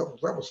 wow,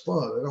 that was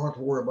fun. I don't have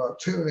to worry about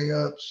tuning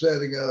up,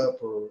 setting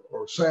up,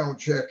 or sound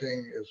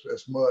checking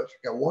as much.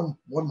 Got one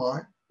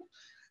mic.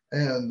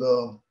 And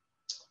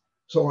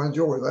so I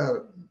enjoy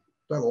that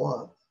a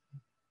lot.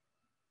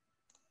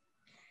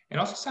 It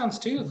also sounds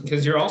too,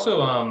 because you're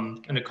also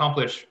an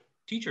accomplished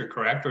teacher,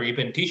 correct? Or you've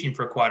been teaching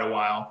for quite a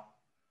while.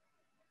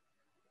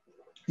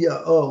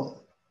 Yeah,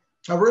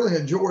 I really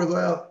enjoy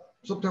that.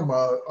 Sometimes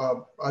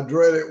I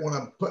dread it when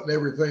I'm putting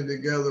everything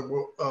together.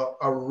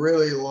 I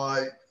really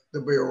like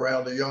to be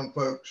around the young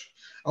folks.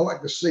 I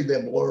like to see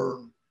them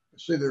learn,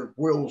 see their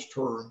wheels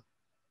turn,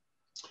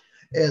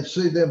 and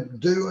see them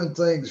doing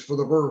things for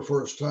the very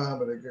first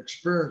time and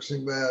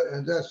experiencing that.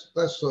 And that's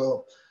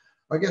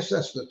I guess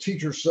that's the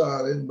teacher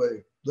side in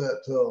me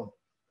that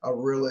I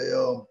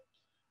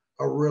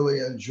really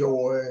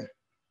enjoy.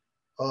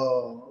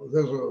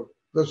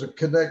 There's a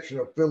connection,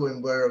 a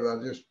feeling there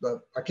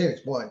that I can't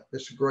explain.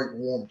 It's a great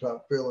warm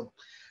type feeling.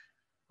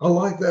 I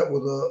like that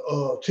with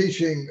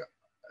teaching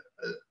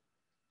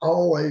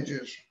all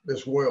ages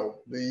as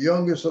well. The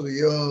youngest of the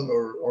young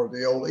or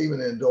the old,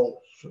 even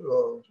adults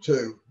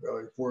too.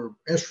 If we're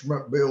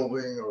instrument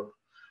building or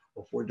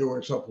if we're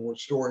doing something with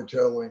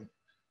storytelling,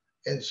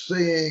 and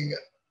seeing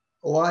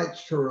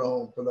lights turn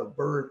on for the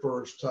very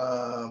first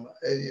time,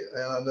 and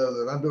I know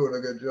that I'm doing a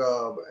good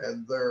job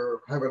and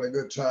they're having a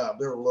good time.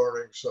 They're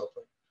learning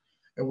something,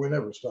 and we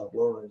never stop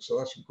learning. So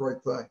that's a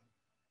great thing.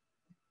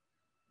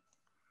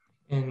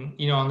 And,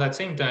 you know, on that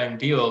same time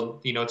deal,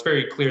 you know, it's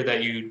very clear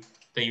that you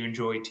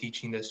enjoy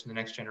teaching this to the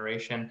next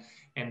generation.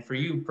 And for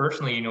you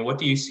personally, you know, what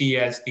do you see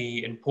as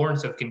the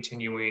importance of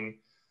continuing,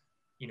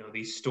 you know,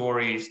 these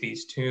stories,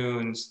 these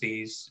tunes,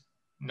 these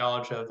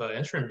knowledge of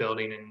instrument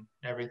building and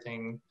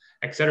everything,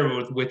 et cetera,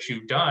 with which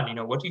you've done? You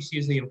know, what do you see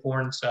as the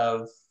importance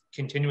of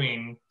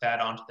continuing that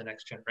onto the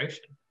next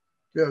generation?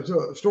 Yeah,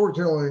 so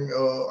storytelling,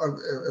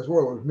 as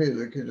well as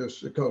music, it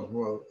comes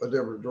from a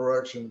different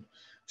direction.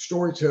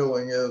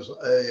 Storytelling is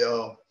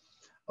a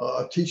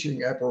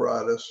teaching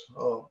apparatus,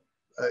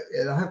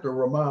 and I have to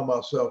remind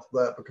myself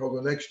that because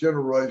the next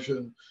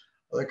generation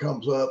that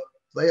comes up,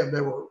 they have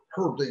never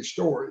heard these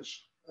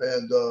stories,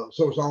 and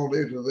so it's all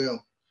new to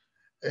them,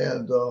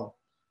 and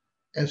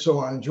so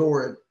I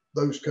enjoy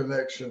those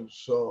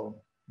connections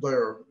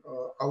there.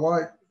 I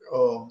like,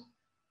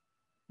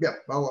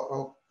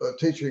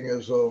 teaching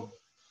is a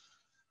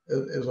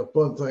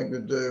fun thing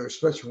to do,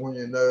 especially when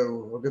you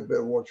know a good bit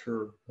of what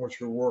you're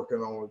working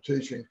on with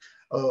teaching.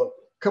 A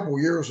couple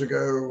of years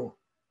ago,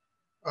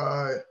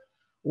 I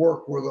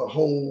worked with a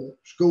whole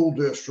school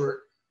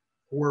district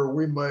where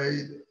we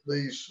made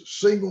these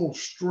single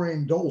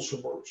string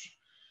dulcimers,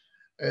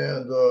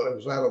 and it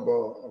was out of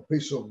a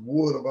piece of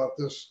wood about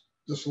this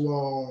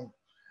long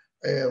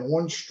and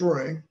one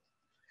string,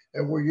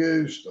 and we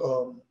used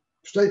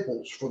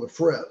staples for the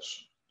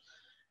frets.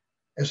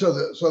 And so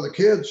the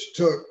kids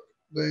took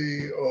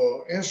the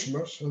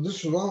instruments, and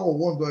this was all a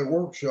one-day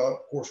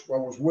workshop. Of course, I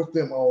was with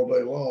them all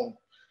day long,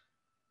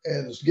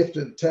 and this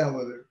gifted,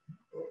 talented,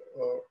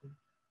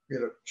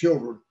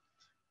 children,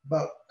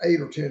 about 8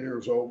 or 10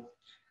 years old,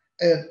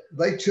 and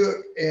they took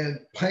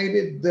and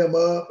painted them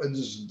up and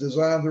just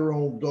designed their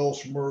own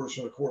dulcimers.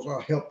 And of course,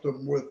 I helped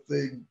them with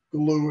the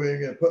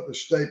gluing and putting the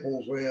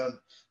staples in.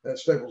 That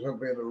staples have to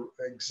be in the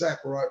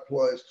exact right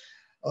place.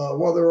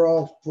 While they were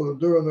off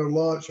doing their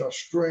lunch, I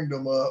stringed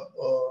them up,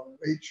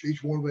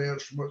 each one of the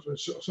instruments. And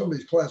so, some of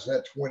these classes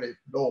had 20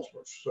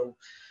 dulcimers. So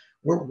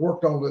we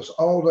worked on this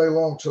all day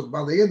long. So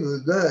by the end of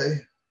the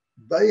day,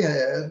 they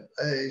had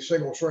a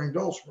single string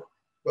dulcimer.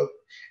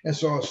 And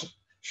so I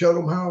showed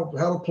them how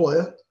to play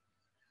it.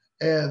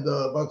 And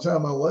by the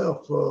time I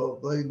left,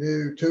 they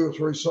knew 2 or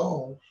 3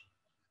 songs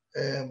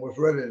and was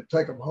ready to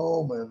take them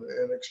home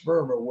and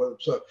experiment with them.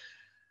 So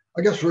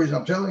I guess the reason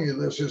I'm telling you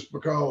this is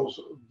because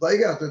they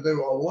got to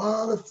do a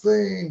lot of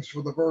things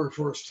for the very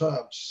first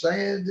time: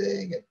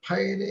 sanding and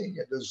painting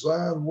and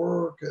design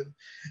work,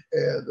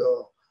 and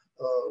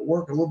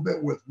work a little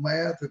bit with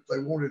math if they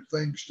wanted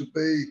things to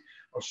be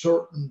a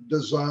certain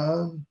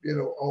design.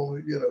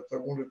 Only if they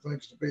wanted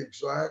things to be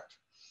exact.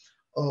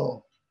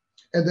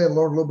 And then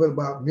learn a little bit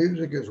about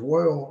music as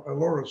well, and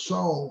learn a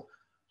song.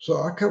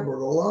 So I covered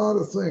a lot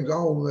of things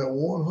all in that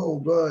one whole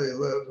day.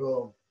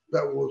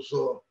 That was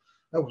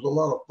a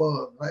lot of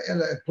fun,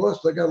 and plus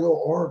they got a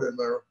little art in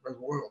there as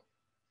well.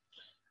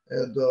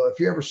 And if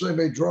you ever see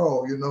me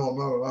draw, I'm not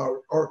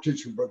an art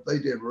teacher, but they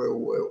did real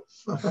well.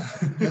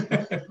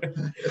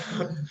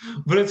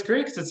 But it's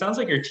great because it sounds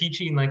like you're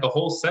teaching like a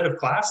whole set of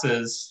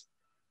classes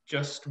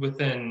just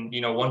within,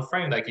 one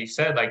frame, like you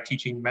said, like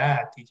teaching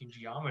math, teaching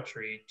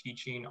geometry,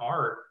 teaching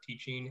art,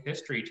 teaching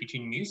history,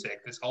 teaching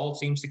music. This all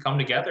seems to come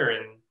together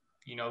and,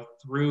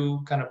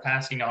 through kind of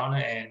passing on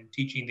and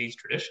teaching these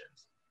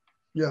traditions.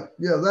 Yeah,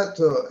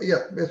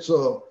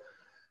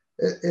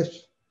 it's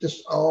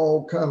just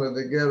all kind of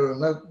together,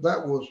 and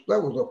that was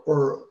a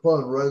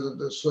fun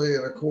residency.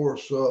 And of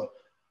course,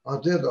 I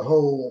did the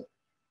whole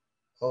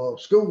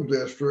school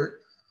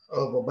district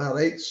of about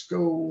 8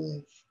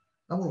 schools.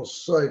 I'm going to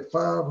say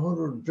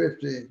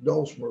 550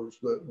 dulcimers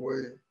that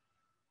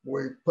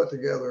we put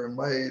together and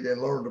made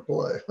and learned to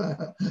play.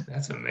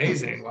 That's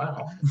amazing!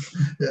 Wow.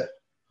 Yeah,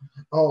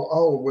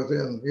 all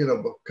within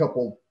a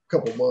couple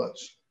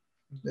months.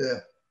 Yeah,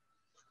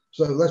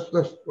 so that's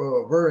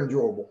very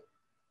enjoyable.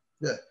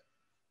 Yeah.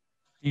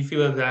 Do you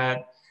feel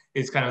that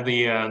is kind of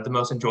the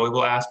most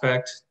enjoyable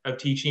aspect of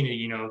teaching?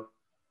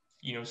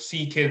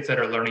 See kids that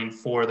are learning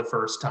for the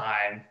first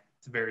time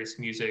various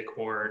music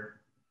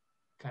or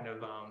kind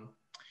of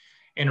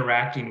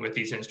interacting with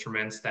these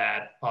instruments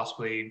that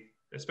possibly,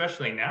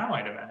 especially now,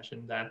 I'd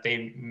imagine that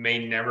they may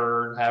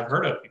never have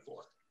heard of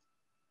before.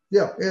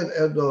 Yeah,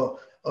 and of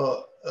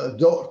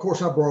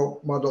course, I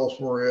brought my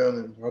dulcimer in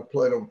and I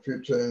played them a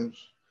few tunes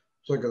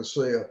so I could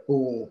see a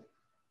full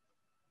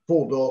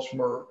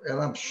dulcimer. And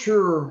I'm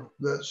sure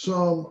that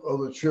some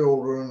of the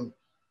children,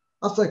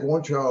 I think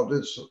one child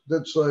did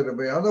say to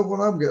me, "I know what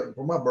I'm getting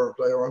for my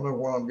birthday, or I know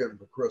what I'm getting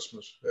for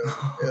Christmas."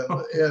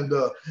 And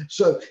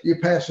so you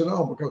pass it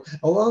on, because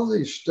a lot of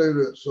these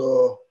students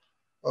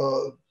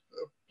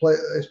play,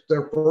 it's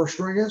their first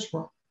string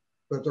instrument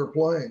that they're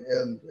playing,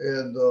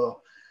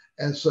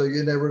 and so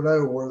you never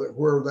know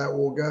where that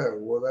will go,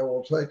 where that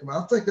will take them.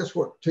 I think that's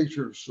what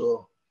teachers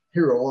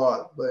hear a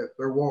lot.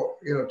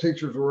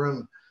 Teachers are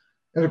in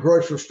a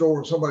grocery store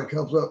and somebody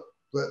comes up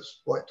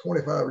that's like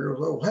 25 years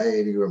old.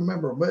 "Hey, do you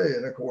remember me?"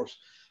 And of course,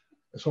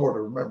 it's hard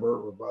to remember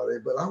everybody,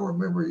 but I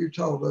remember you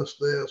taught us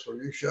this, or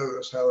you showed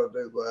us how to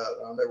do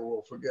that. I never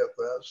will forget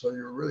that. So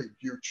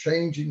you're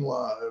changing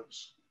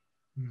lives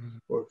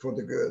for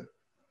the good.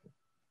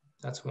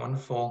 That's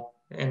wonderful.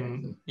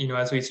 And,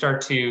 as we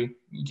start to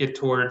get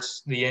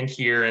towards the end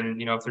here,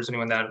 and, if there's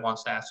anyone that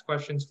wants to ask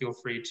questions, feel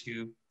free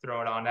to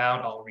throw it on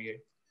out. I'll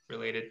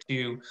relate it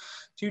to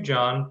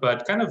John,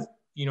 but kind of,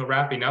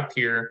 wrapping up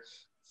here,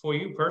 for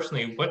you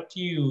personally, what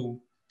do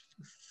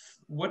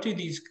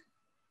these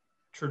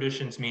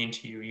traditions mean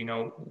to you?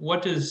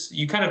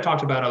 You kind of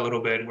talked about a little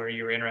bit where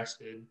you're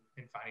interested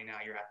in finding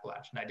out your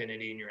Appalachian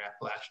identity and your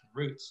Appalachian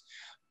roots.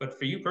 But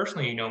for you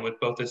personally, with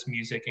both this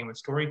music and with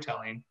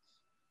storytelling,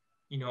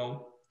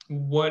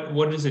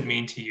 what does it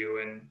mean to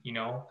you? And,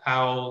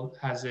 how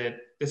has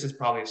it, this is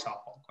probably a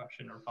softball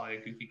question or probably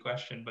a goofy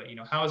question, but,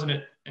 how has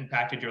it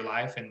impacted your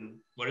life and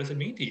what does it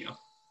mean to you?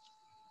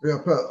 Yeah,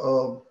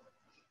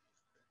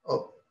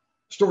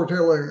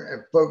 storytelling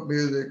and folk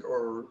music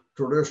or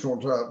traditional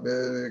type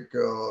music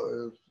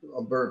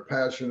I'm very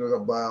passionate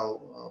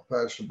about.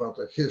 Passionate about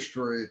the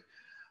history,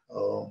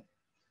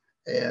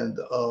 and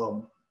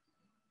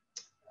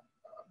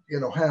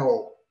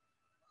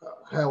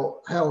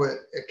how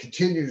it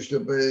continues to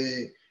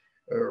be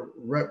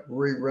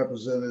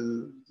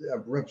represented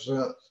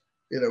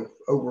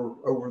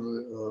over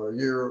the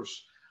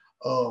years,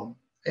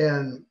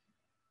 and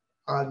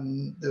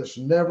there's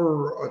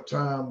never a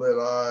time that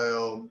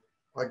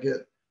I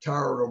get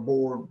tired or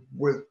bored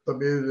with the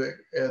music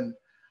and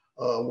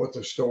with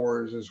the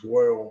stories as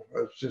well.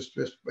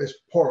 It's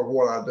part of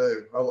what I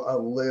do. I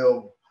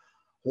live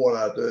what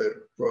I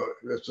do.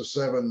 It's a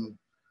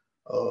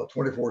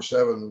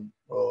 24/7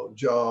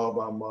 job.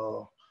 I'm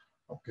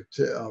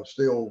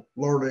still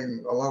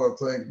learning a lot of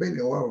things, meeting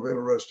a lot of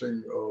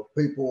interesting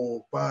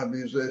people, fine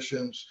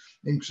musicians.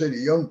 You can see the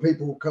young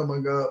people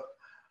coming up,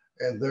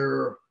 and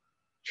they're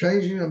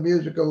changing the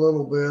music a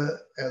little bit,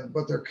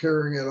 but they're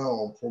carrying it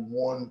on from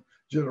one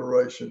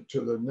generation to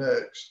the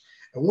next.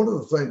 And one of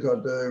the things I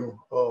do,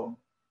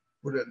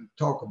 we didn't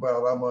talk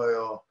about, I'm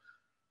a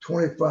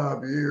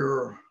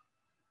 25-year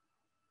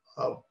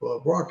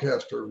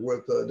broadcaster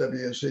with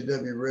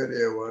WNCW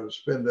Radio out of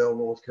Spindale,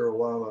 North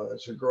Carolina.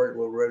 It's a great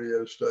little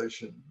radio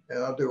station.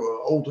 And I do an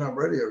old time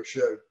radio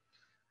show.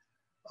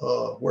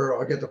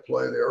 where I get to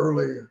play the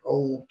early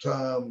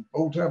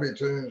old-timey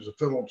tunes, the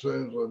fiddle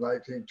tunes of the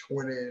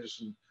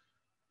 1920s and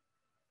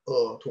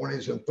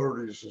 20s and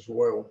 30s as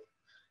well.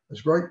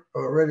 It's a great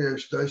radio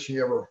station.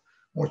 You ever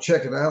want to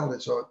check it out?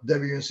 It's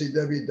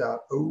wncw.org,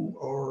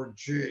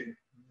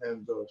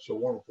 and it's a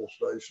wonderful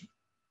station.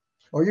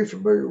 Are you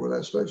familiar with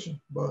that station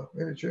by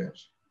any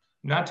chance?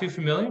 Not too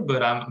familiar,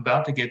 but I'm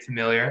about to get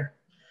familiar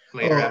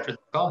later after the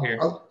call here.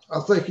 I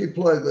think you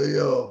played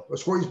the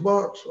squeeze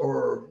box,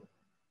 or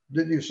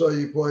did you say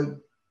you played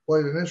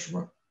an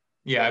instrument?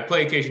 Yeah, I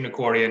play occasion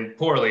accordion,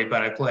 poorly,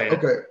 but I play it.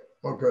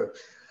 Okay.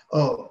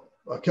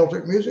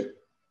 Celtic music?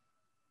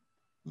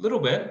 A little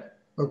bit.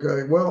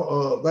 Okay,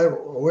 well,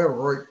 we have a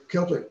great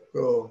Celtic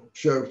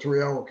show,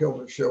 3-hour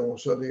Celtic show on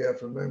Sunday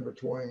afternoon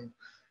between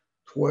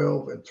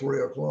 12 and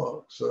 3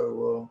 o'clock.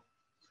 So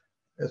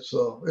it's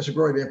a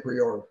great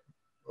NPR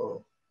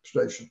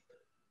station.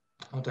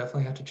 I'll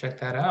definitely have to check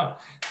that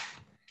out.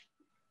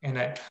 And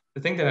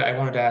the thing that I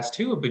wanted to ask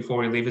too before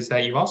we leave is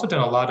that you've also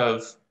done a lot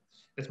of,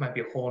 this might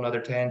be a whole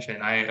nother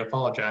tangent, I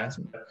apologize.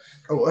 But,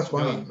 oh, that's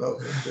fine.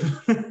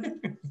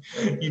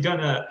 You've done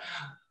a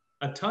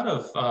ton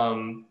of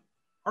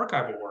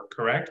archival work,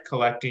 correct?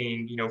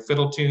 Collecting,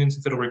 fiddle tunes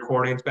and fiddle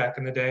recordings back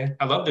in the day.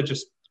 I'd love to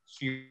just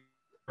hear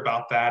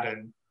about that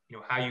and,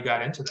 how you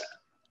got into that.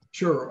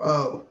 Sure.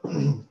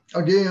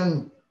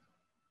 Again,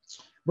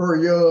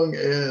 very young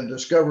and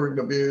discovering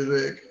the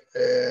music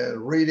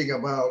and reading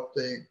about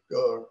the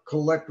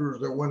collectors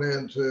that went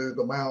into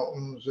the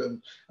mountains,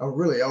 and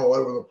really all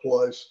over the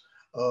place,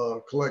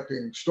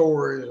 collecting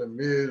stories and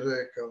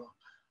music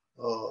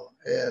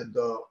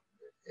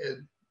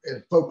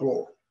and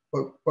folklore,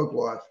 folk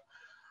life.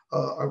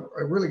 I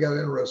really got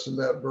interested in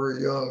that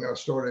very young. I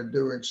started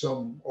doing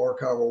some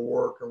archival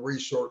work and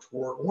research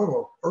work. One of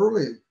the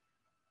early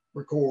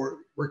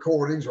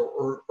recordings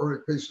or early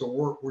pieces of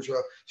work, which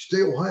I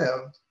still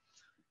have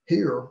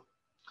here,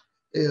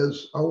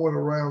 is I went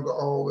around to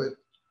all the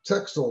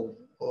textile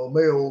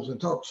mills and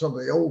talked to some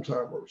of the old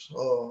timers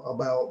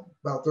about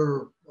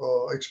their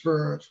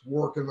experience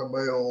working the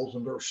mills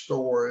and their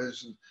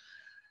stories,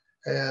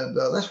 and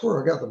that's where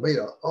I got to meet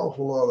an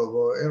awful lot of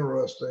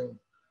interesting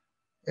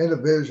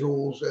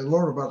individuals and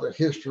learn about the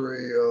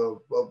history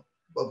of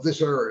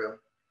this area.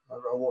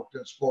 I worked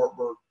in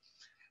Spartanburg,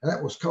 and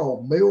that was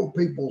called Mill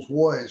People's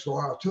Way. So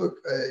I took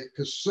a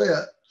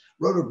cassette,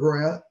 wrote a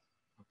grant.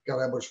 Got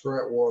how much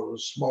grant was. It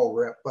was a small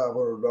grant,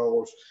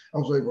 $500. I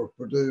was able to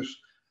produce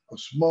a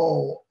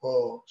small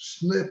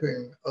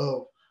snipping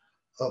of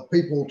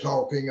people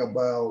talking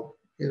about,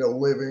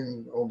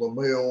 living on the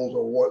mills,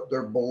 or what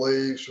their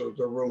beliefs or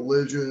their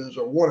religions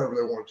or whatever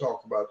they want to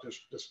talk about,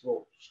 just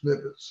little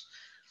snippets.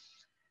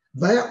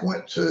 That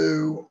went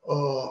to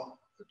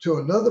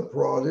another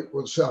project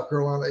with South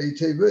Carolina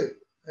ETV,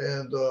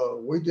 and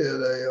we did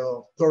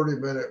a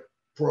 30-minute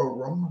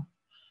program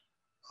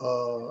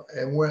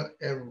and went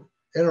and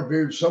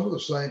interviewed some of the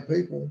same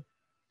people,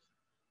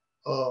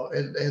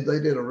 and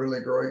they did a really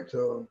great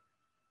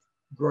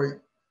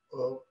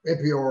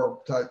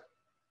NPR type,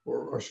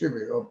 or excuse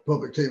me, a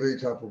public TV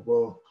type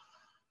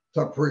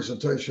of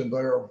presentation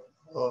there,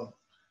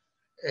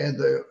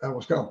 and I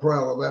was kind of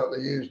proud of that.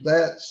 They used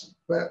that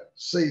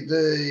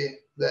CD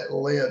that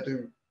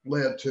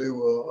led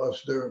to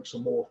us doing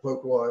some more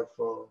folk life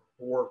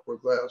work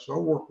with that. So I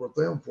worked with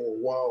them for a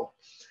while.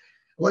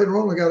 Later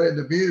on, I got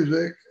into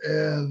music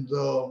and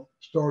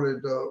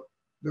started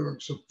doing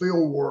some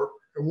field work.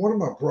 And one of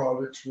my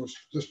projects was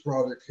this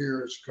project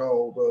here. It's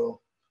called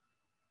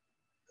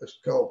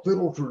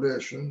Fiddle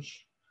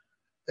Traditions.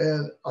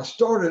 And I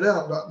started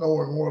out not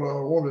knowing what I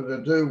wanted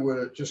to do with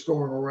it, just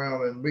going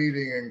around and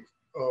meeting and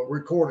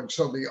recording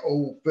some of the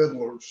old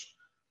fiddlers.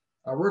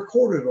 I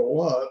recorded a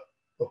lot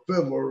of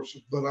fiddlers,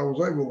 but I was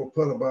able to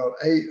put about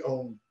 8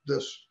 on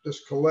this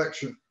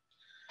collection.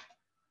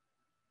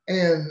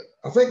 And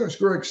I think it was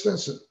Greg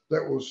Stinson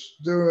that was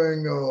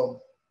doing a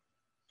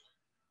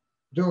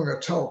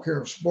talk here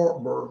in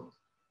Spartanburg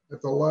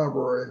at the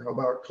library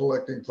about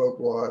collecting folk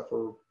life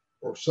or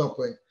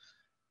something.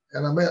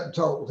 And I met and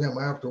talked with him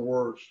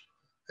afterwards.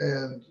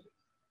 And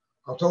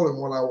I told him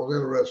what I was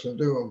interested in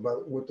doing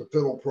with the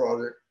fiddle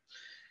project.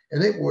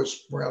 And it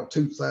was around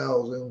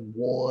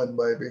 2001,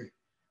 maybe.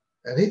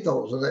 And he thought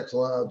it was an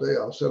excellent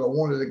idea. I said I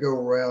wanted to go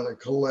around and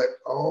collect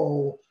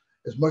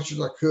as much as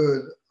I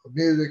could of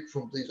music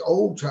from these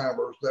old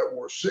timers that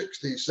were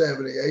 60,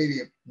 70,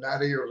 80,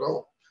 90 years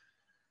old.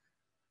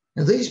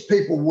 And these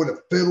people would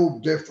have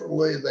fiddled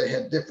differently. They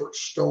had different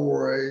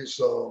stories.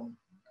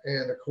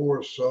 And of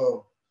course,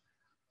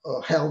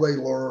 how they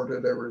learned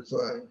and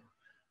everything.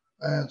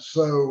 And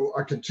so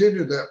I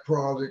continued that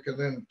project. And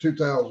then in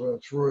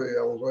 2003,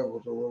 I was able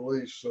to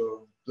release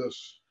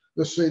this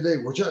CD,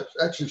 which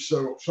actually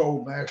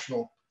sold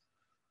national.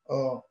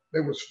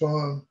 It was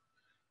fun.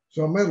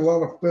 So I met a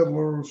lot of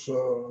fiddlers.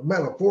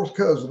 Met a fourth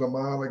cousin of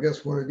mine. I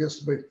guess when it gets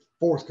to be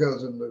fourth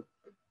cousin,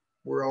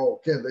 we're all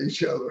kin to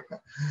each other.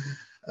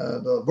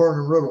 And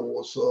Vernon Riddle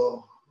was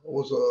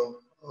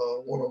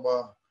one of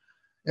my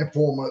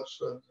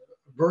informants, and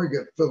very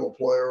good fiddle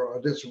player.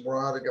 I did some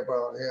writing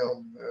about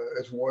him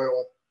as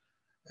well,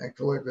 and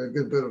collected a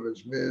good bit of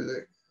his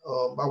music.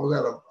 I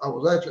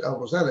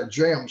was at a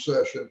jam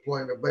session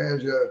playing the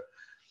banjo,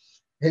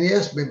 and he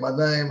asked me my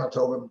name. I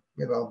told him,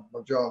 you know,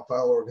 I'm John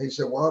Fowler, and he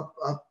said, "Well,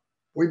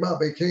 we might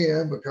be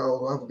kin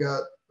because I've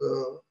got,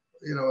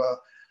 you know,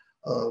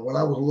 when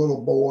I was a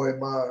little boy,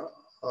 my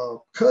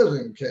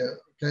cousin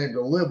came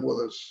to live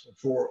with us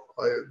for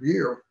a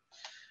year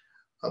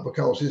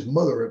because his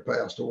mother had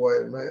passed away,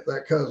 and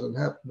that cousin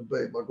happened to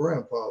be my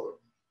grandfather,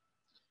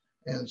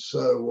 and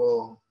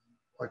so."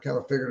 I kind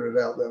of figured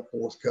it out, that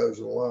fourth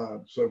cousin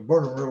line. So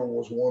Vernon Riddle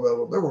was one of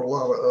them. There were a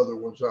lot of other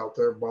ones out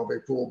there. Bobby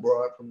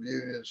Fulbright from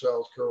Union,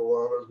 South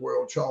Carolina as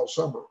well. Charles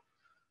Summer,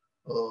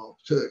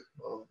 too,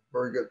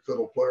 very good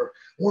fiddle player.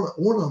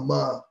 One of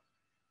my,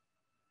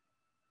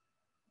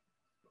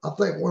 I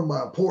think one of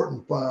my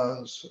important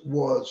finds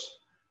was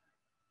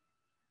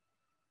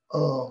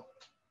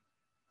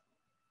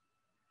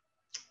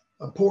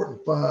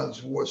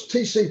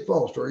T.C.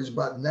 Foster. He's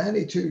about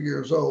 92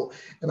 years old,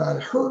 and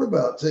I'd heard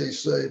about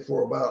T.C.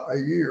 for about a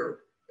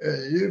year.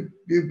 And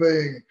you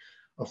being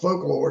a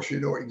folklorist, you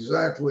know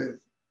exactly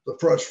the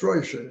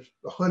frustrations,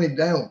 the hunting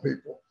down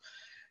people.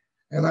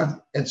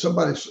 And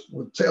somebody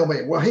would tell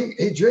me, well,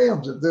 he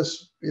jams at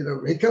this, you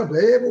know, he comes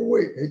every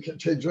week.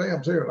 He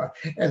jams here,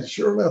 and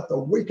sure enough, the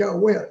week I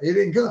went, he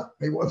didn't come.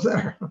 He wasn't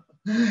there,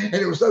 and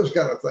it was those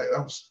kind of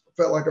things.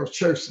 Felt like I was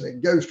chasing a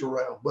ghost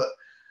around, but.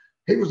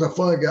 He was a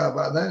fun guy,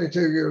 about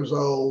 92 years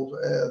old,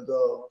 and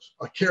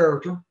a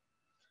character,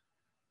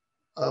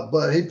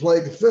 but he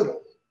played the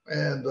fiddle.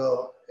 And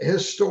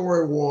his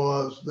story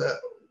was that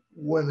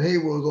when he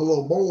was a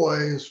little boy,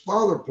 his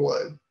father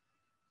played.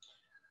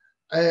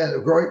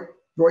 And great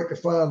to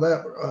find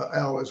that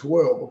out as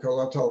well, because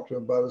I talked to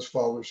him about his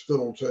father's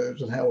fiddle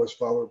tunes and how his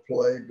father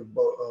played,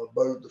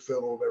 bowed the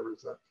fiddle and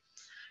everything.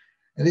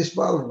 And his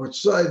father would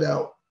say,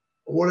 now,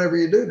 whatever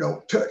you do,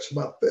 don't touch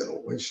my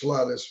fiddle. He'd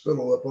slide his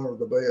fiddle up under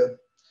the bed.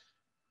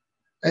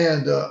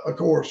 And of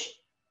course,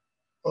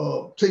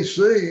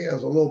 TC,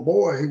 as a little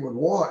boy, he would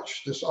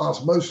watch this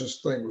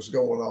osmosis thing was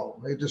going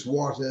on. He just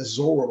watched and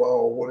absorb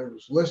all what he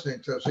was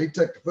listening to. So he'd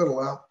take the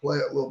fiddle out, play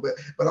it a little bit,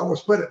 but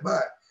always put it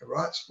back in the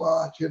right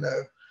spot, you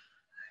know,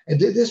 and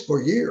did this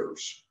for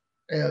years.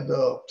 And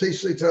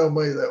TC told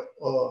me that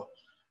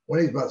when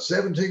he was about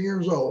 17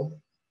 years old,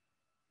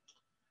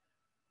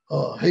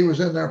 he was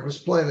in there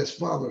just playing his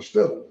father's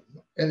fiddle,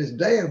 and his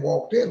dad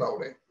walked in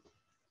on him.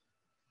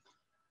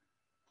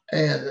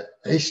 And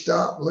he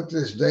stopped, looked at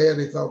his dad.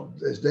 He thought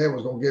his dad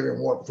was going to give him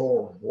what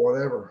for,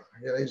 whatever.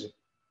 You know, his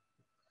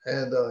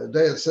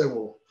dad said,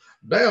 well,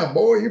 damn,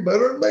 boy, you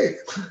better than me.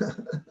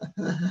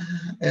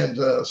 And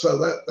so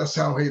that's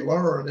how he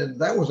learned.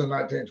 And that was in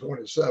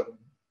 1927.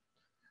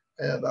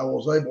 And I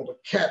was able to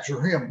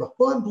capture him. The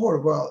fun part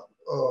about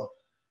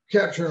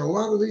capturing a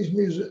lot of these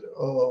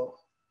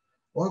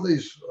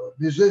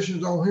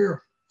musicians on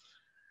here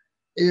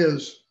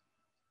is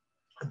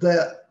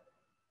that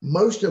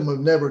most of them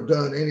have never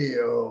done any,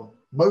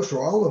 most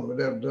or all of them have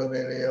never done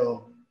any,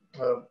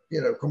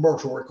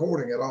 commercial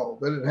recording at all.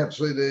 They didn't have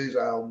CDs,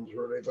 albums,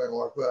 or anything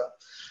like that.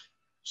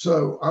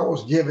 So I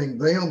was giving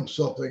them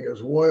something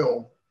as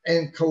well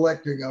and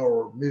collecting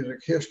our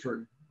music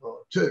history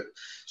too.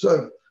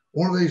 So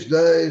one of these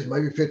days,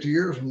 maybe 50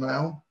 years from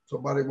now,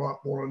 somebody might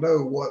want to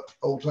know what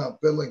old time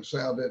fiddling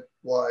sounded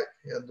like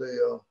in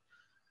the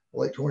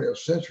late 20th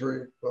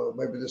century.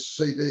 Maybe this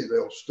CD,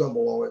 they'll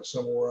stumble on it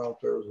somewhere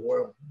out there as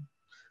well.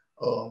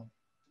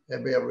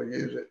 And be able to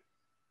use it.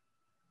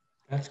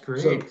 That's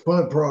great. So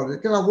fun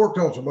project, and I worked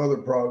on some other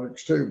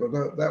projects too, but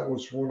that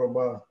was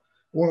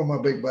one of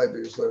my big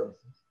babies there.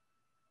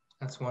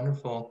 That's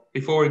wonderful.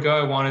 Before we go,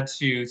 I wanted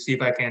to see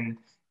if I can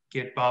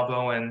get Bob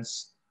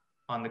Owens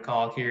on the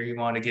call here. He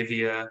wanted to give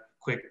you a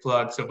quick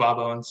plug. So Bob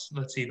Owens,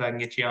 let's see if I can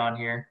get you on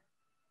here.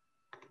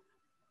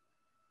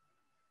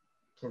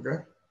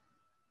 Okay.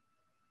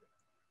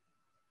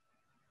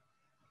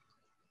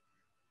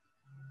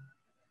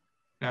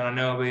 I don't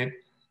know, but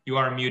you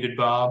are muted,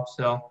 Bob,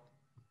 so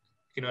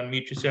you can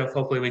unmute yourself.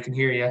 Hopefully we can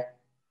hear you.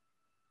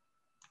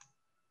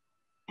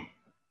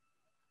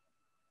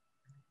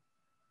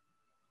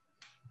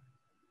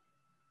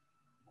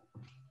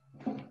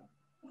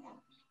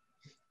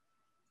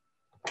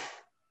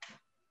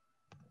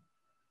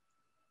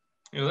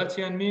 It lets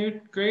you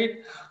unmute,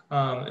 great.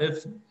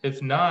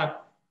 If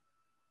not,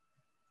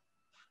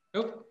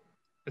 oh,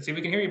 let's see if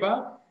we can hear you,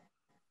 Bob.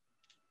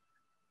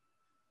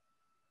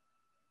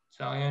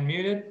 Sally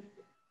unmuted.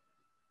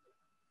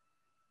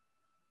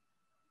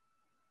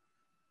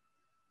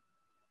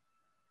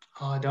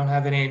 Oh, I don't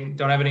have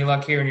any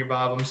luck hearing you,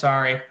 Bob. I'm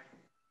sorry.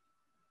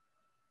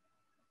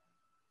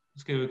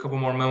 Let's give it a couple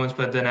more moments,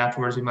 but then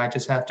afterwards we might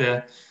just have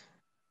to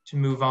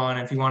move on.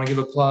 If you want to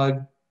give a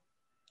plug,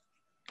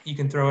 you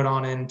can throw it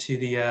on into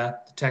the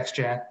text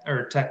chat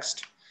or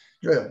text.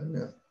 Yeah.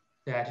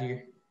 Chat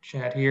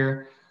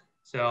here.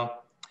 So,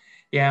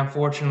 yeah,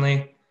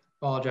 unfortunately,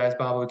 apologize,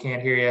 Bob, we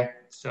can't hear you.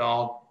 So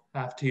I'll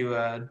have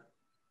to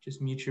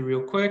just mute you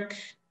real quick.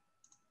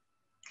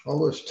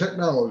 all this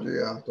technology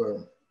out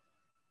there.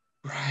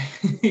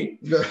 Right.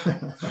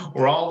 Yeah,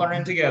 We're all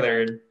learning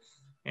together,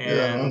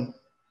 yeah, and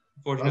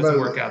unfortunately, I it doesn't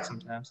know work that. out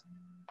sometimes.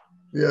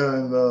 Yeah,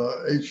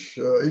 and each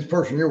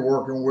person you're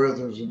working with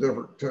is a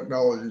different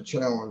technology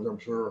challenge, I'm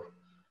sure,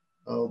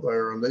 out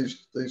there. And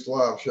these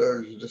live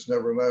shows, you just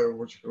never know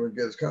what you're going to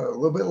get. It's kind of a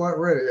little bit like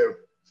radio.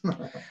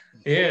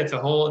 Yeah, it's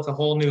a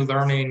whole new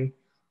learning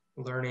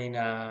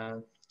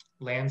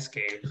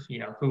landscape.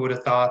 Who would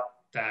have thought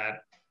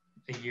that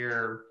a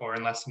year or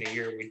in less than a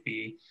year we'd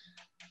be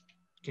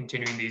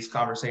continuing these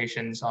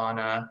conversations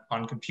on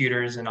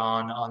computers and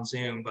on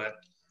Zoom, but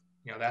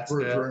that's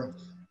Very the true.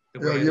 the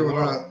Yeah, way of the you and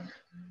world. I,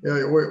 yeah,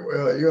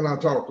 you and I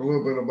talked a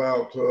little bit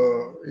about,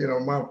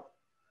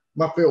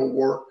 my field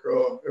work.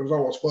 It was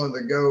always fun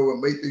to go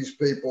and meet these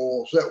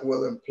people, sit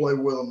with them, play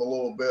with them a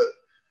little bit,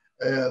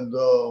 and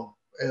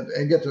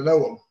and get to know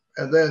them,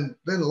 and then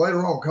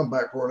later on come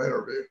back for an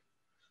interview,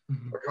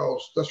 Mhm.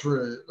 because that's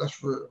really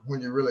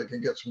when you really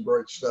can get some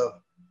great stuff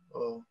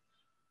uh,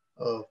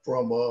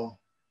 from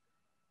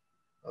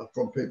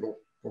people,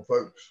 from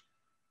folks.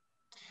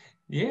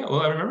 Yeah,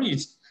 well, I remember you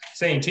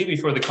saying too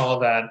before the call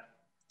that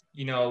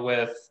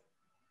with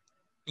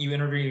you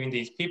interviewing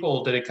these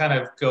people, did it kind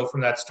of go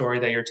from that story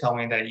that you're telling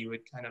me that you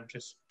would kind of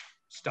just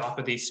stop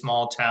at these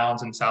small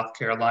towns in South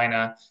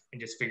Carolina and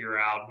just figure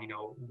out,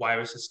 why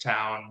was this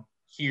town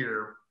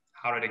here?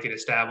 How did it get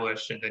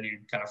established? And then you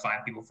kind of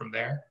find people from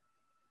there.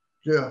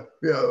 Yeah,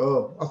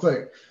 yeah. I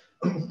think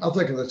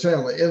of the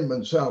town of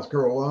Inman, South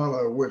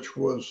Carolina, which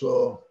really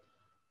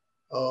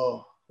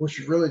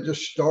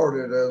just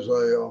started as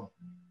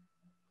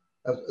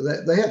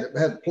they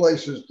had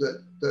places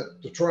that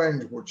the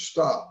trains would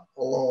stop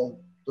along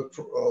the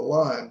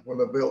line when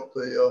they built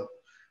the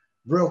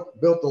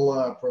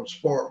line from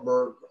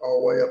Spartanburg all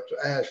the way up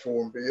to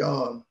Asheville and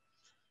beyond.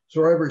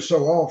 So every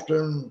so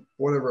often,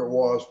 whatever it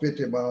was,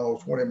 50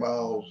 miles, 20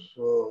 miles,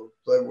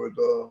 they would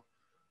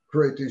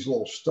create these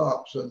little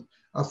stops. And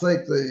I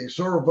think the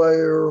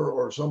surveyor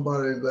or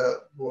somebody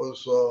that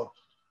was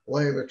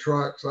laying the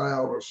tracks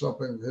out or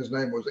something, his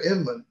name was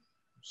Inman.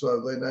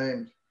 So they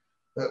named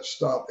that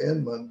stop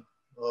Inman.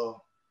 Uh,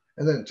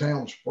 and then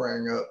town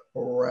sprang up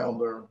around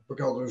there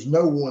because there's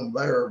no one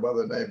there by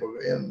the name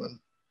of Inman.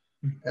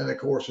 And of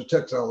course, the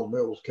textile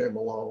mills came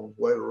along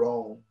later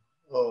on.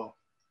 Uh,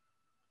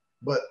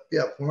 but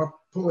yeah, when I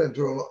pull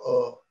into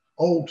an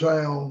old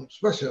town,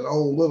 especially an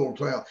old little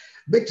town,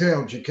 big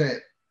towns you can't,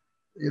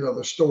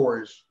 the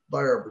stories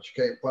there, but you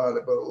can't find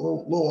it. But a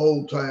little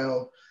old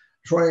town,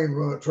 track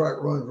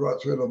runs right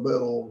through the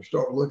middle. You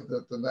start looking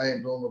at the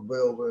names on the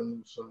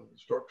buildings and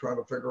start trying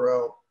to figure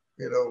out,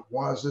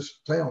 why is this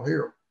town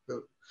here?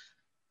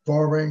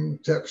 Farming,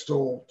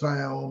 textile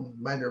town,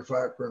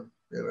 manufacturing,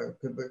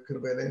 could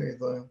have been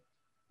anything.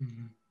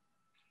 Mm-hmm.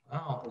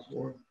 Wow.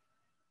 Before.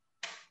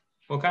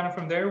 Well, kind of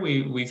from there,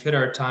 we've hit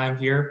our time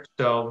here.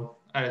 So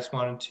I just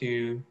wanted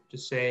to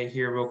just say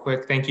here real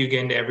quick, thank you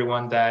again to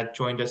everyone that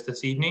joined us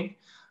this evening.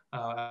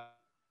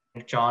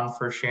 Thank John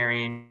for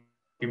sharing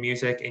your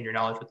music and your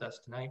knowledge with us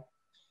tonight.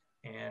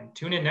 And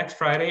tune in next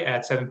Friday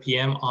at 7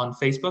 p.m. on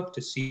Facebook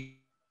to see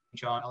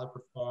John Fowler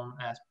perform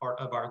as part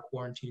of our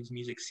Quarantunes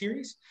music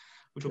series,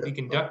 which will be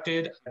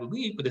conducted, I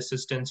believe, with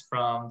assistance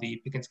from the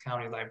Pickens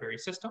County Library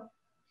System.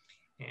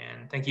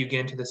 And thank you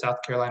again to the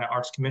South Carolina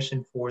Arts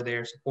Commission for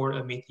their support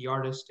of Meet the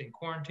Artist in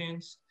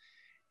Quarantunes.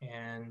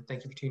 And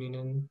thank you for tuning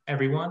in,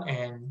 everyone,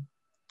 and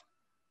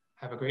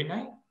have a great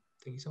night.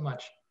 Thank you so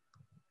much.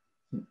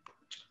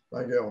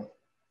 Thank you.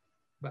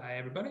 Bye,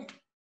 everybody.